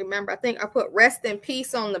 I don't remember. I think I put rest in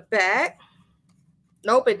peace on the back.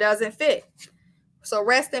 Nope, it doesn't fit. So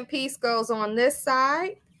rest in peace goes on this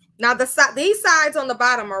side. Now these sides on the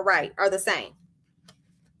bottom are the same.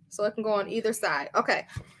 So it can go on either side. Okay.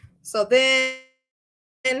 So then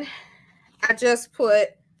I just put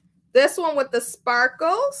this one with the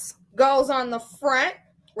sparkles goes on the front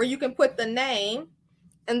where you can put the name.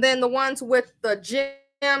 And then the ones with the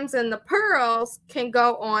gems and the pearls can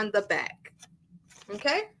go on the back.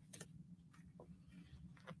 Okay.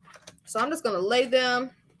 So I'm just going to lay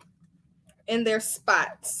them in their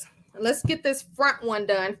spots. And let's get this front one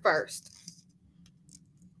done first.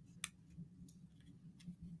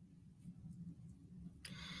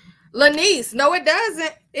 Lanice, no, it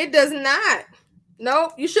doesn't. It does not.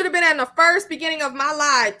 Nope. You should have been at the first beginning of my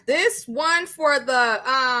live. This one for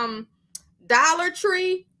the Dollar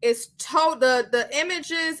Tree is the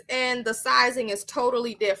images and the sizing is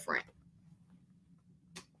totally different.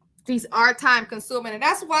 These are time consuming, and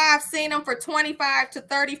that's why I've seen them for $25 to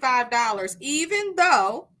 $35. Even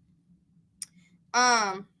though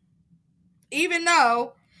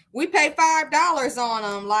we pay $5 on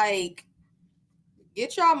them, like,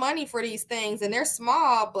 get y'all money for these things, and they're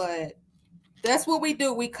small, but that's what we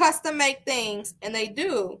do. We custom make things, and they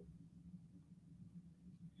do.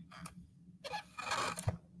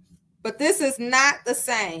 But this is not the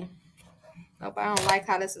same. Nope, I don't like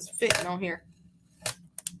how this is fitting on here.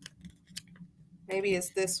 Maybe it's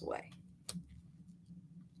this way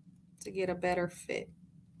to get a better fit.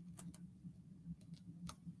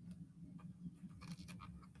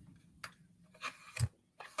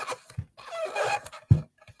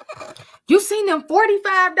 You seen them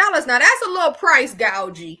 $45. Now that's a little price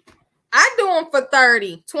gougy. I do them for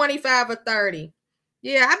 30, 25 or 30.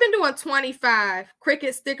 Yeah, I've been doing 25.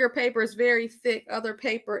 Cricut sticker paper is very thick. Other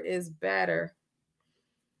paper is better.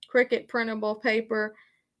 Cricut printable paper.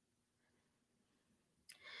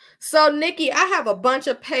 So, Nikki, I have a bunch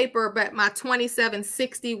of paper, but my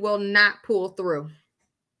 2760 will not pull through.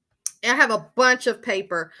 I have a bunch of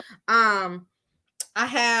paper. I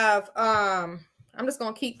have, I'm just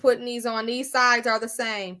going to keep putting these on. These sides are the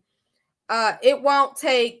same. It won't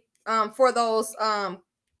take, for those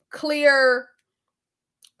clear,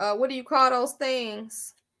 what do you call those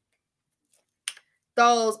things?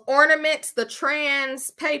 Those ornaments, the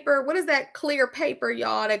trans paper. What is that clear paper,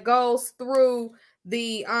 y'all, that goes through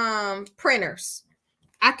the printers?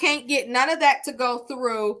 I can't get none of that to go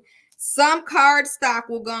through. Some cardstock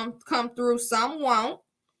will come through, some won't.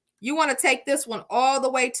 You want to take this one all the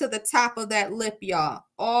way to the top of that lip, y'all,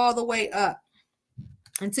 all the way up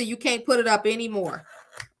until you can't put it up anymore.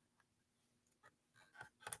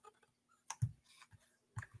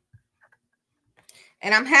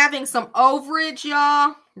 And I'm having some overage,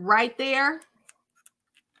 y'all, right there.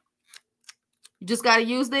 You just got to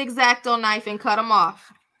use the X-Acto knife and cut them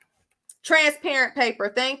off. Transparent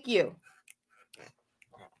paper. Thank you.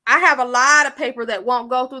 I have a lot of paper that won't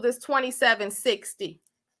go through this 2760.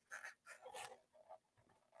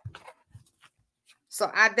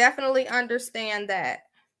 So I definitely understand that.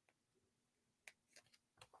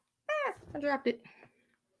 I dropped it.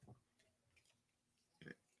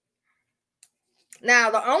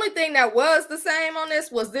 Now, the only thing that was the same on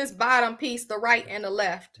this was this bottom piece, the right and the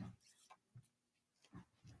left.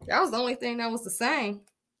 That was the only thing that was the same.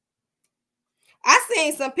 I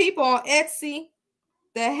seen some people on Etsy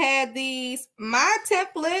that had these. My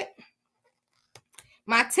templates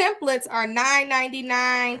are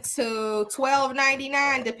 $9.99 to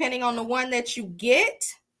 $12.99, depending on the one that you get.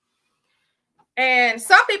 And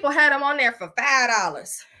some people had them on there for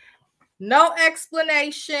 $5. No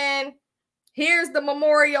explanation. Here's the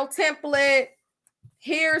memorial template.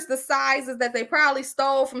 Here's the sizes that they probably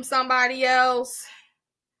stole from somebody else.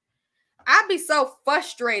 I'd be so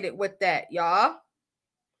frustrated with that, y'all.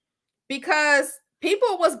 Because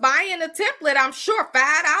people was buying a template, I'm sure, $5.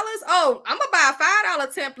 Oh, I'm going to buy a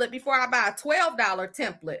 $5 template before I buy a $12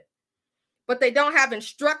 template. But they don't have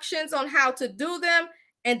instructions on how to do them,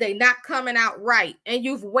 and they're not coming out right. And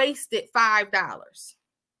you've wasted $5.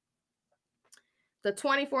 The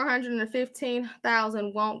 2,400 and the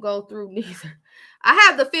 15,000 won't go through neither. I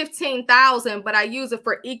have the 15,000, but I use it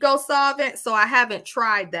for EcoSolvent, so I haven't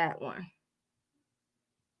tried that one.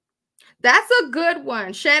 That's a good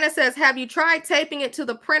one. Shanna says, have you tried taping it to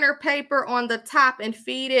the printer paper on the top and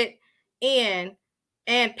feed it in,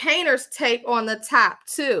 and painter's tape on the top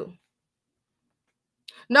too?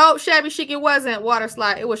 No, Shabby Chic, it wasn't water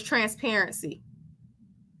slide. It was transparency.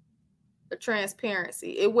 The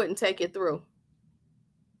transparency. It wouldn't take it through.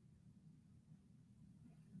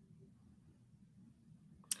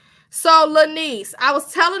 So, Lanice, I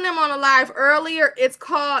was telling them on a live earlier, it's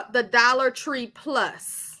called the Dollar Tree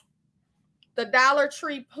Plus. The Dollar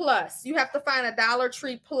Tree Plus. You have to find a Dollar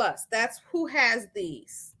Tree Plus. That's who has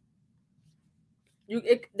these.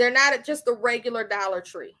 They're not at just the regular Dollar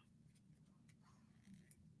Tree.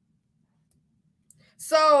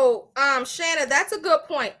 So, Shanna, that's a good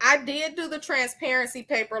point. I did do the transparency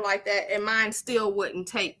paper like that, and mine still wouldn't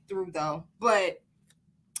take through, though. But,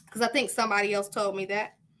 because I think somebody else told me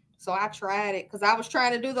that. So I tried it because I was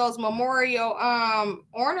trying to do those memorial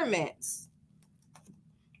ornaments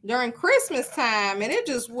during Christmas time, and it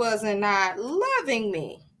just wasn't not loving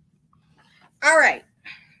me. All right.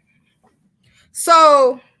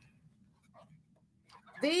 So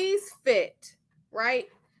these fit, right?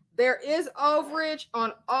 There is overage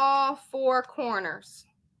on all four corners.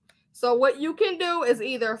 So what you can do is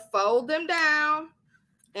either fold them down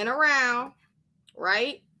and around,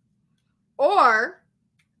 right? Or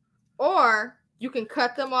you can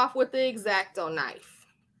cut them off with the X-Acto knife.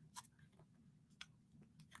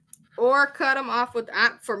 Or cut them off with,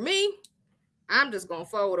 for me, I'm just going to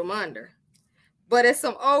fold them under. But it's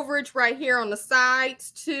some overage right here on the sides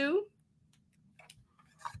too.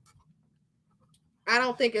 I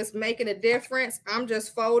don't think it's making a difference. I'm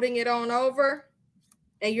just folding it on over.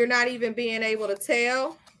 And you're not even being able to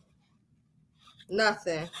tell.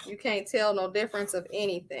 Nothing. You can't tell no difference of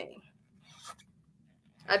anything.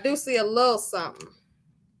 I do see a little something.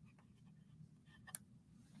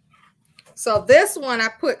 So this one I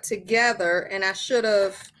put together, and I should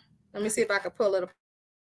have, let me see if I can pull it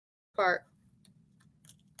apart.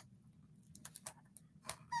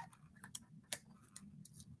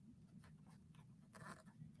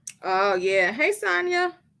 Oh, yeah. Hey,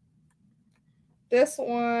 Sonia. This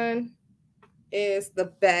one is the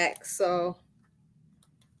back, so,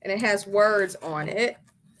 and it has words on it.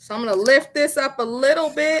 So I'm going to lift this up a little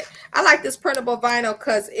bit. I like this printable vinyl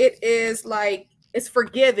because it is like, it's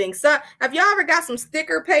forgiving. So have y'all ever got some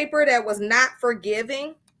sticker paper that was not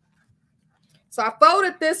forgiving? So I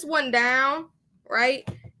folded this one down, right,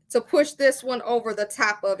 to push this one over the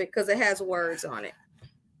top of it because it has words on it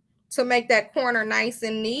to make that corner nice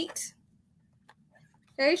and neat.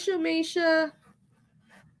 Hey, Shumisha.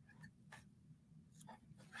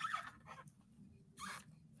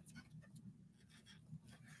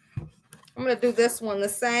 I'm going to do this one the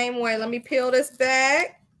same way. Let me peel this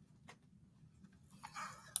back.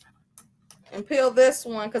 And peel this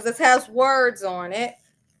one because it has words on it.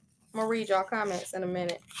 I'm going to read y'all comments in a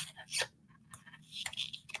minute.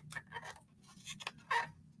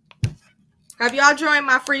 Have y'all joined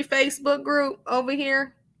my free Facebook group over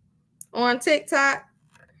here on TikTok?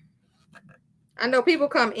 I know people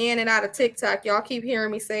come in and out of TikTok. Y'all keep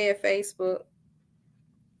hearing me say it, Facebook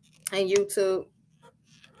and YouTube.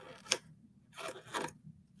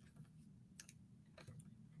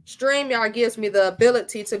 StreamYard gives me the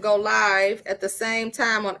ability to go live at the same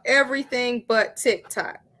time on everything but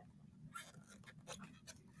TikTok.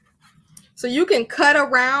 So you can cut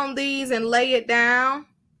around these and lay it down.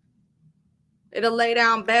 It'll lay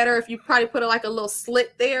down better if you probably put it like a little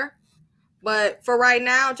slit there. But for right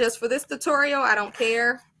now, just for this tutorial, I don't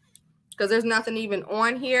care because there's nothing even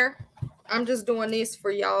on here. I'm just doing this for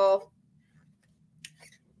y'all.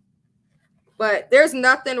 But there's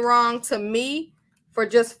nothing wrong to me for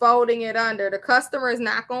just folding it under. The customer is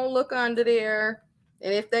not going to look under there.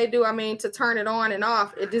 And if they do, I mean, to turn it on and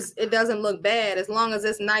off, it doesn't look bad as long as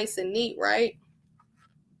it's nice and neat, right?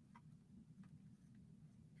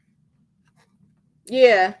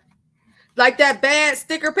 Yeah. Like that bad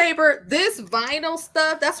sticker paper, this vinyl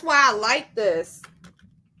stuff, that's why I like this.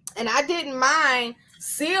 And I didn't mind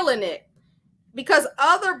sealing it because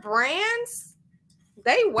other brands,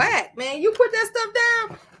 they whack, man. You put that stuff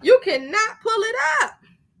down, you cannot pull it up.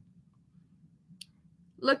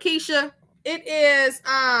 Lakeisha, it is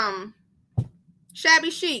Shabby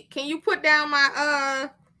Chic. Can you put down my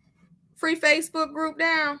free Facebook group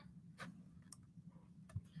down?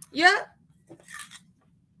 Yep.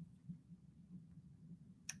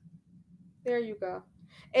 There you go.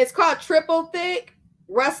 It's called Triple Thick,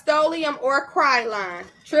 Rust-Oleum, or Krylon.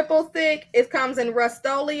 Triple Thick, it comes in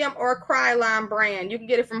Rust-Oleum or Krylon brand. You can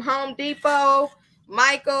get it from Home Depot,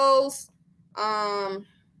 Michael's,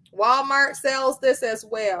 Walmart sells this as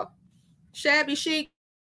well. Shabby Chic,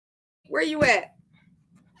 where you at?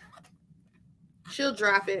 She'll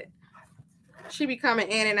drop it. She be coming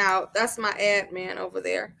in and out. That's my admin over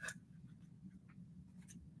there.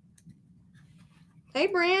 Hey,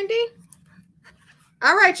 Brandy.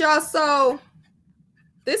 All right, y'all. So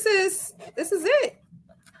this is it.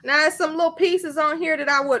 Now there's some little pieces on here that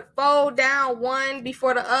I would fold down one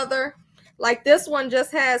before the other. Like this one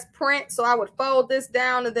just has print, so I would fold this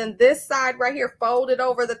down and then this side right here fold it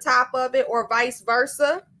over the top of it, or vice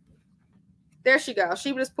versa. There she goes.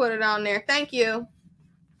 She just put it on there. Thank you.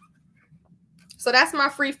 So that's my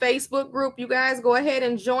free Facebook group. You guys go ahead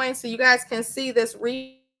and join so you guys can see this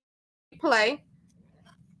replay.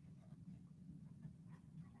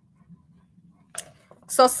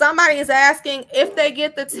 So somebody is asking if they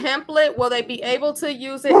get the template, will they be able to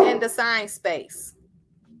use it in Design Space?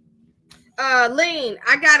 Lean,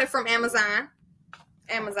 I got it from Amazon.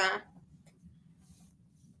 Amazon.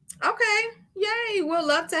 Okay. Yay. We'll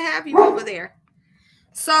love to have you over there.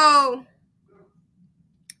 So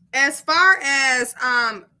as far as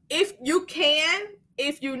if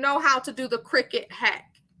you know how to do the Cricut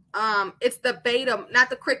hack, it's the beta, not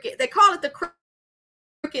the Cricut. They call it the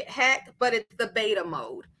Cricut hack, but it's the beta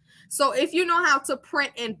mode. So if you know how to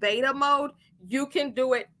print in beta mode, you can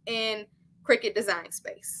do it in Cricut Design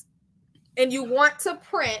Space. And you want to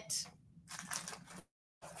print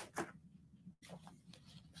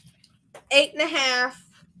 8.5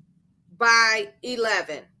 by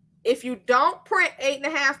 11. If you don't print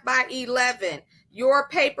 8.5 by 11, your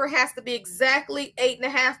paper has to be exactly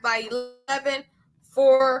 8.5 by 11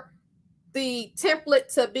 for the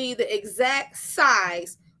template to be the exact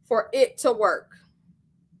size for it to work.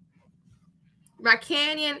 My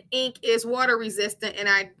Canyon ink is water resistant and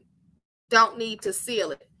I don't need to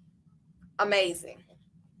seal it. Amazing.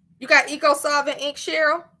 You got Eco Solvent ink,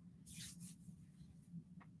 Cheryl?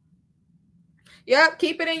 Yep,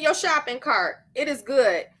 keep it in your shopping cart. It is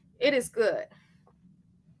good. It is good.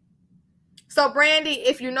 So Brandy,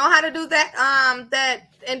 if you know how to do that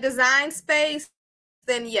that in Design Space,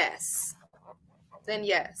 then yes. Then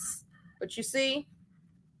yes. But you see,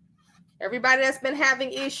 everybody that's been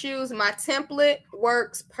having issues, my template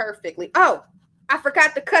works perfectly. Oh, I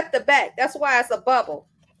forgot to cut the back. That's why it's a bubble.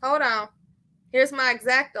 Hold on. Here's my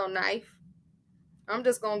X-Acto knife. I'm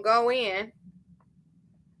just going to go in.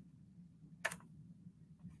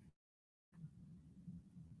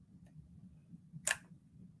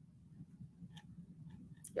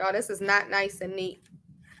 Y'all, this is not nice and neat.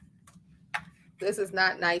 This is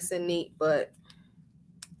not nice and neat, but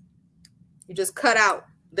you just cut out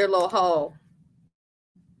their little hole.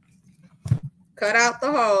 Cut out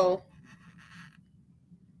the hole.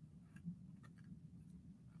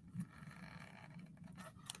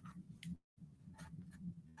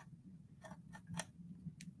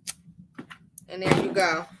 And there you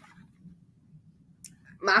go.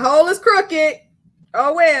 My hole is crooked.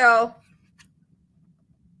 Oh, well.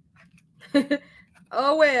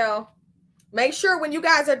 Oh, well. Make sure when you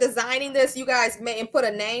guys are designing this, you guys may put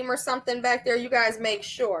a name or something back there. You guys make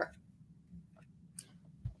sure.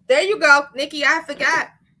 There you go, Nikki. I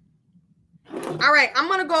forgot. All right, I'm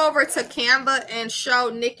going to go over to Canva and show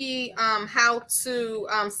Nikki how to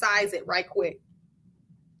size it right quick.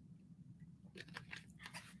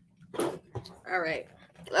 All right,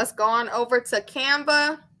 let's go on over to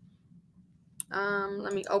Canva.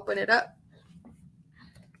 Let me open it up.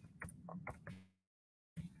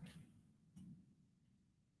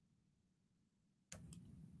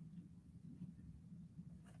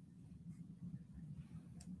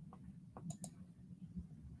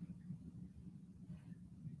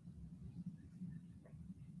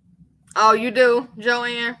 Oh, you do,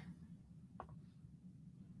 Joanne?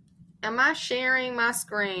 Am I sharing my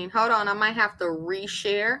screen? Hold on, I might have to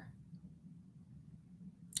reshare.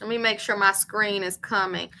 Let me make sure my screen is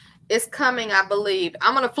coming. It's coming, I believe.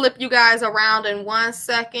 I'm going to flip you guys around in 1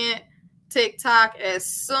 second. TikTok, as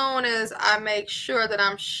soon as I make sure that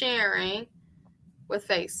I'm sharing with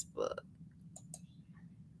Facebook.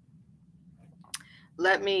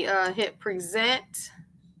 Let me hit present,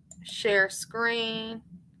 share screen,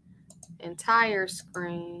 entire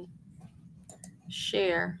screen,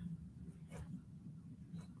 share.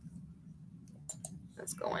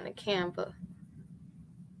 Let's go into Canva.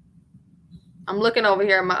 I'm looking over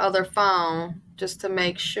here at my other phone just to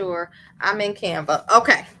make sure I'm in Canva.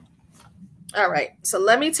 Okay. All right. So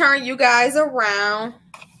let me turn you guys around.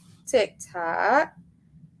 TikTok.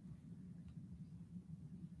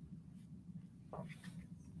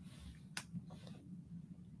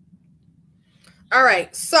 All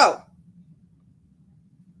right. So,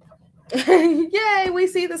 yay, we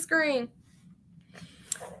see the screen.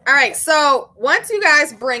 All right. So once you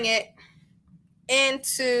guys bring it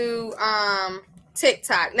into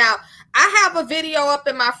TikTok. Now, I have a video up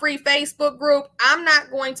in my free Facebook group. I'm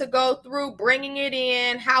not going to go through bringing it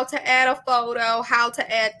in, how to add a photo, how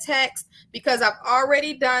to add text, because I've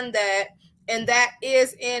already done that, and that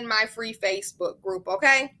is in my free Facebook group,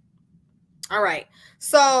 okay? All right.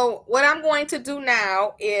 So what I'm going to do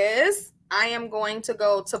now is I am going to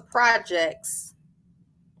go to projects.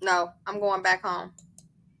 No, I'm going back home.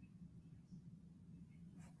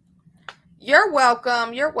 You're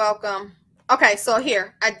welcome. You're welcome. Okay, so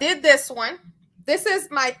here, I did this one. This is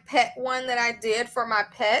my pet one that I did for my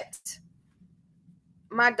pet,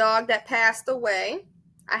 my dog that passed away.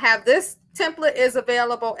 I have this template is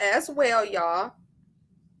available as well, y'all.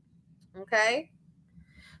 Okay.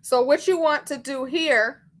 So what you want to do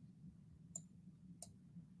here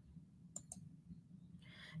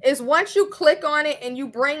is once you click on it and you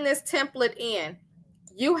bring this template in,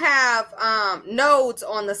 you have nodes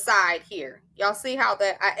on the side here. Y'all see how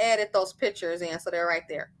that I added those pictures in, so they're right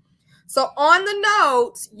there. So on the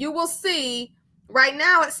nodes, you will see right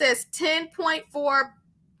now it says 10.4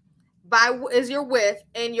 by is your width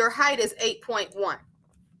and your height is 8.1.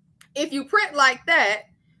 If you print like that,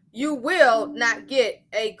 you will not get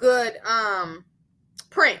a good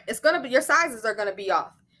print. It's going to be, your sizes are going to be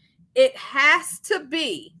off. It has to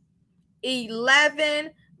be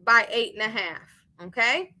 11 by 8.5.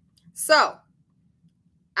 Okay, so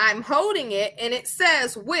I'm holding it and it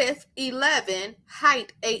says width 11,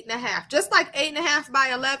 height 8.5, just like 8.5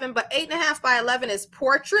 by 11, but 8.5 by 11 is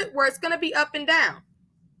portrait where it's going to be up and down.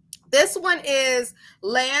 This one is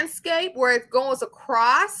landscape where it goes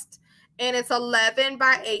across and it's 11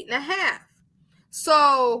 by 8.5.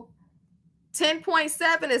 So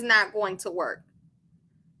 10.7 is not going to work.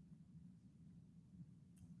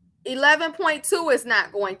 11.2 is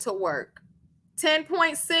not going to work.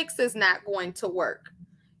 10.6 is not going to work.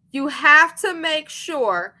 You have to make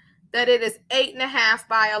sure that it is 8.5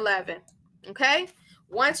 by 11. Okay?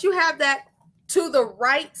 Once you have that to the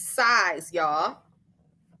right size, y'all,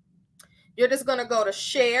 you're just going to go to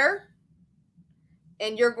share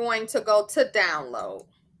and you're going to go to download.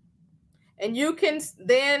 And you can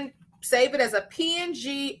then save it as a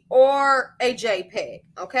PNG or a JPEG.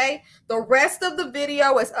 Okay? The rest of the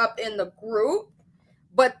video is up in the group.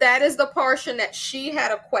 But that is the portion that she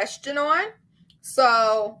had a question on.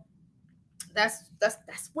 So that's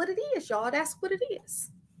what it is, y'all. That's what it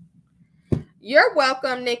is. You're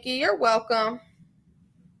welcome, Nikki. You're welcome.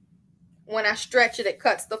 When I stretch it, it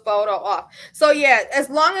cuts the photo off. So yeah, as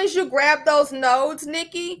long as you grab those nodes,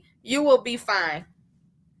 Nikki, you will be fine.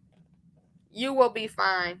 You will be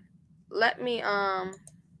fine. Let me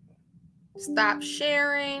stop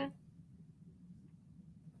sharing.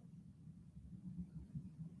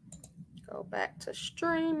 Go back to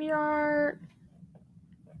StreamYard.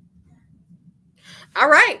 All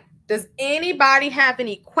right. Does anybody have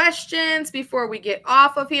any questions before we get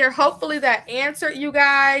off of here? Hopefully that answered you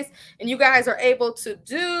guys, and you guys are able to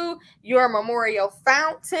do your memorial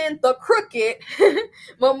fountain, the crooked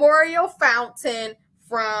memorial fountain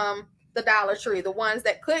from the Dollar Tree, the ones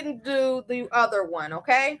that couldn't do the other one,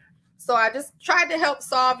 okay? So I just tried to help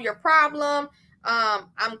solve your problem.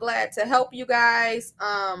 I'm glad to help you guys.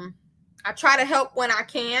 I try to help when I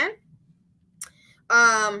can.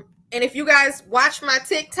 And if you guys watch my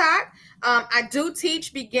TikTok, I do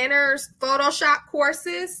teach beginners Photoshop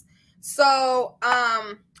courses. So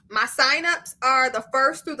my signups are the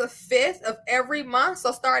 1st through the 5th of every month.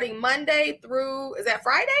 So starting Monday through, is that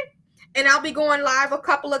Friday? And I'll be going live a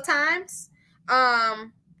couple of times.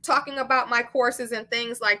 talking about my courses and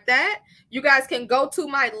things like that, you guys can go to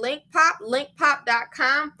my Linkpop,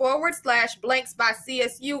 linkpop.com/blanks by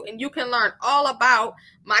CSU, and you can learn all about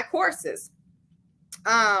my courses.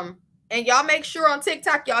 And y'all make sure on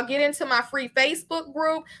TikTok, y'all get into my free Facebook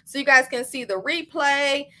group so you guys can see the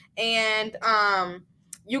replay, and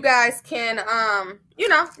you guys can,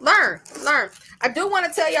 learn. I do want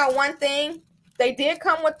to tell y'all one thing. They did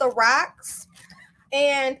come with the rocks,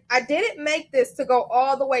 and I didn't make this to go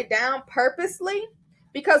all the way down purposely,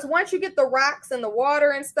 because once you get the rocks and the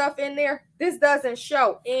water and stuff in there, this doesn't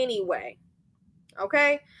show anyway.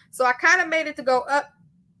 Okay? So I kind of made it to go up,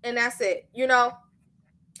 and that's it.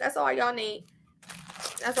 That's all y'all need.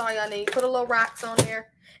 That's all y'all need. Put a little rocks on there.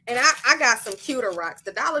 And I got some cuter rocks.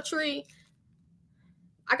 The Dollar Tree,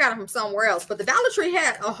 I got them from somewhere else, but the Dollar Tree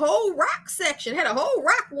had a whole rock section, had a whole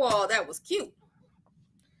rock wall that was cute.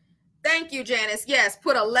 Thank you, Janice. Yes,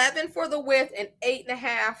 put 11 for the width and 8.5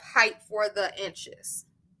 height for the inches.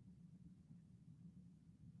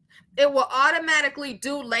 It will automatically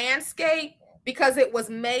do landscape because it was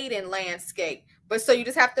made in landscape. But so you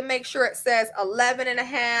just have to make sure it says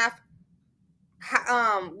 11.5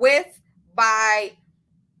 width by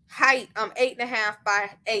height, 8.5 by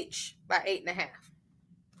H by 8.5.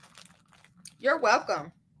 You're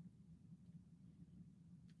welcome.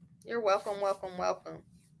 You're welcome, welcome, welcome.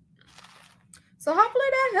 So hopefully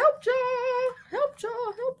that helped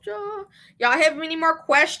y'all. Y'all have any more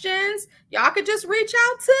questions? Y'all could just reach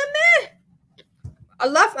out to me.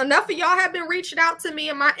 Enough of y'all have been reaching out to me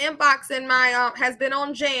in my inbox, and my has been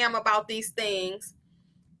on jam about these things.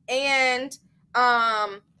 And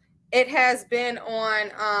it has been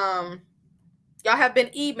on y'all have been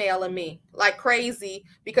emailing me like crazy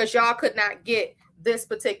because y'all could not get this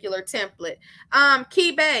particular template.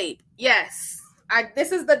 Key Babe, yes.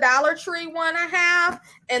 This is the Dollar Tree one I have,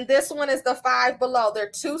 and this one is the Five Below. They're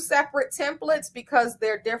two separate templates because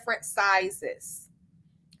they're different sizes.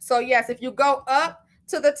 So yes, if you go up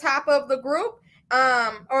to the top of the group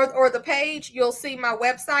or the page, you'll see my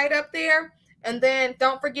website up there. And then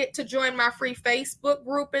don't forget to join my free Facebook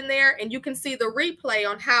group in there, and you can see the replay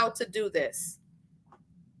on how to do this.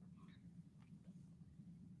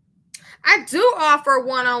 I do offer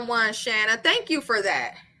one-on-one, Shanna. Thank you for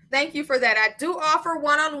that. Thank you for that. I do offer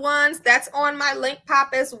one-on-ones. That's on my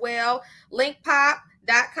Linkpop as well.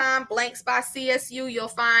 Linkpop.com, blanks by CSU. You'll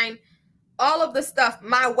find all of the stuff.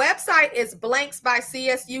 My website is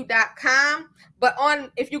blanksbycsu.com. But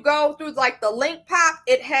if you go through like the Linkpop,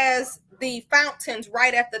 it has the fountains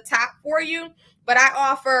right at the top for you. But I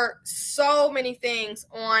offer so many things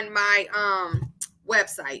on my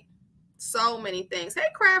website. So many things. Hey,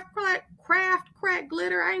 Craft Crack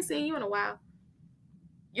Glitter. I ain't seen you in a while.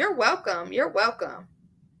 You're welcome. You're welcome.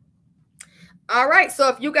 All right. So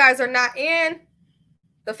if you guys are not in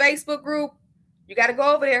the Facebook group, you got to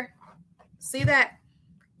go over there. See that?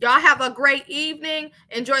 Y'all have a great evening.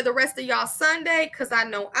 Enjoy the rest of y'all Sunday, because I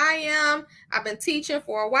know I am. I've been teaching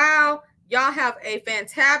for a while. Y'all have a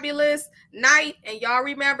fantabulous night, and y'all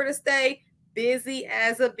remember to stay busy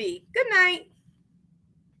as a bee. Good night.